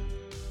Cooney.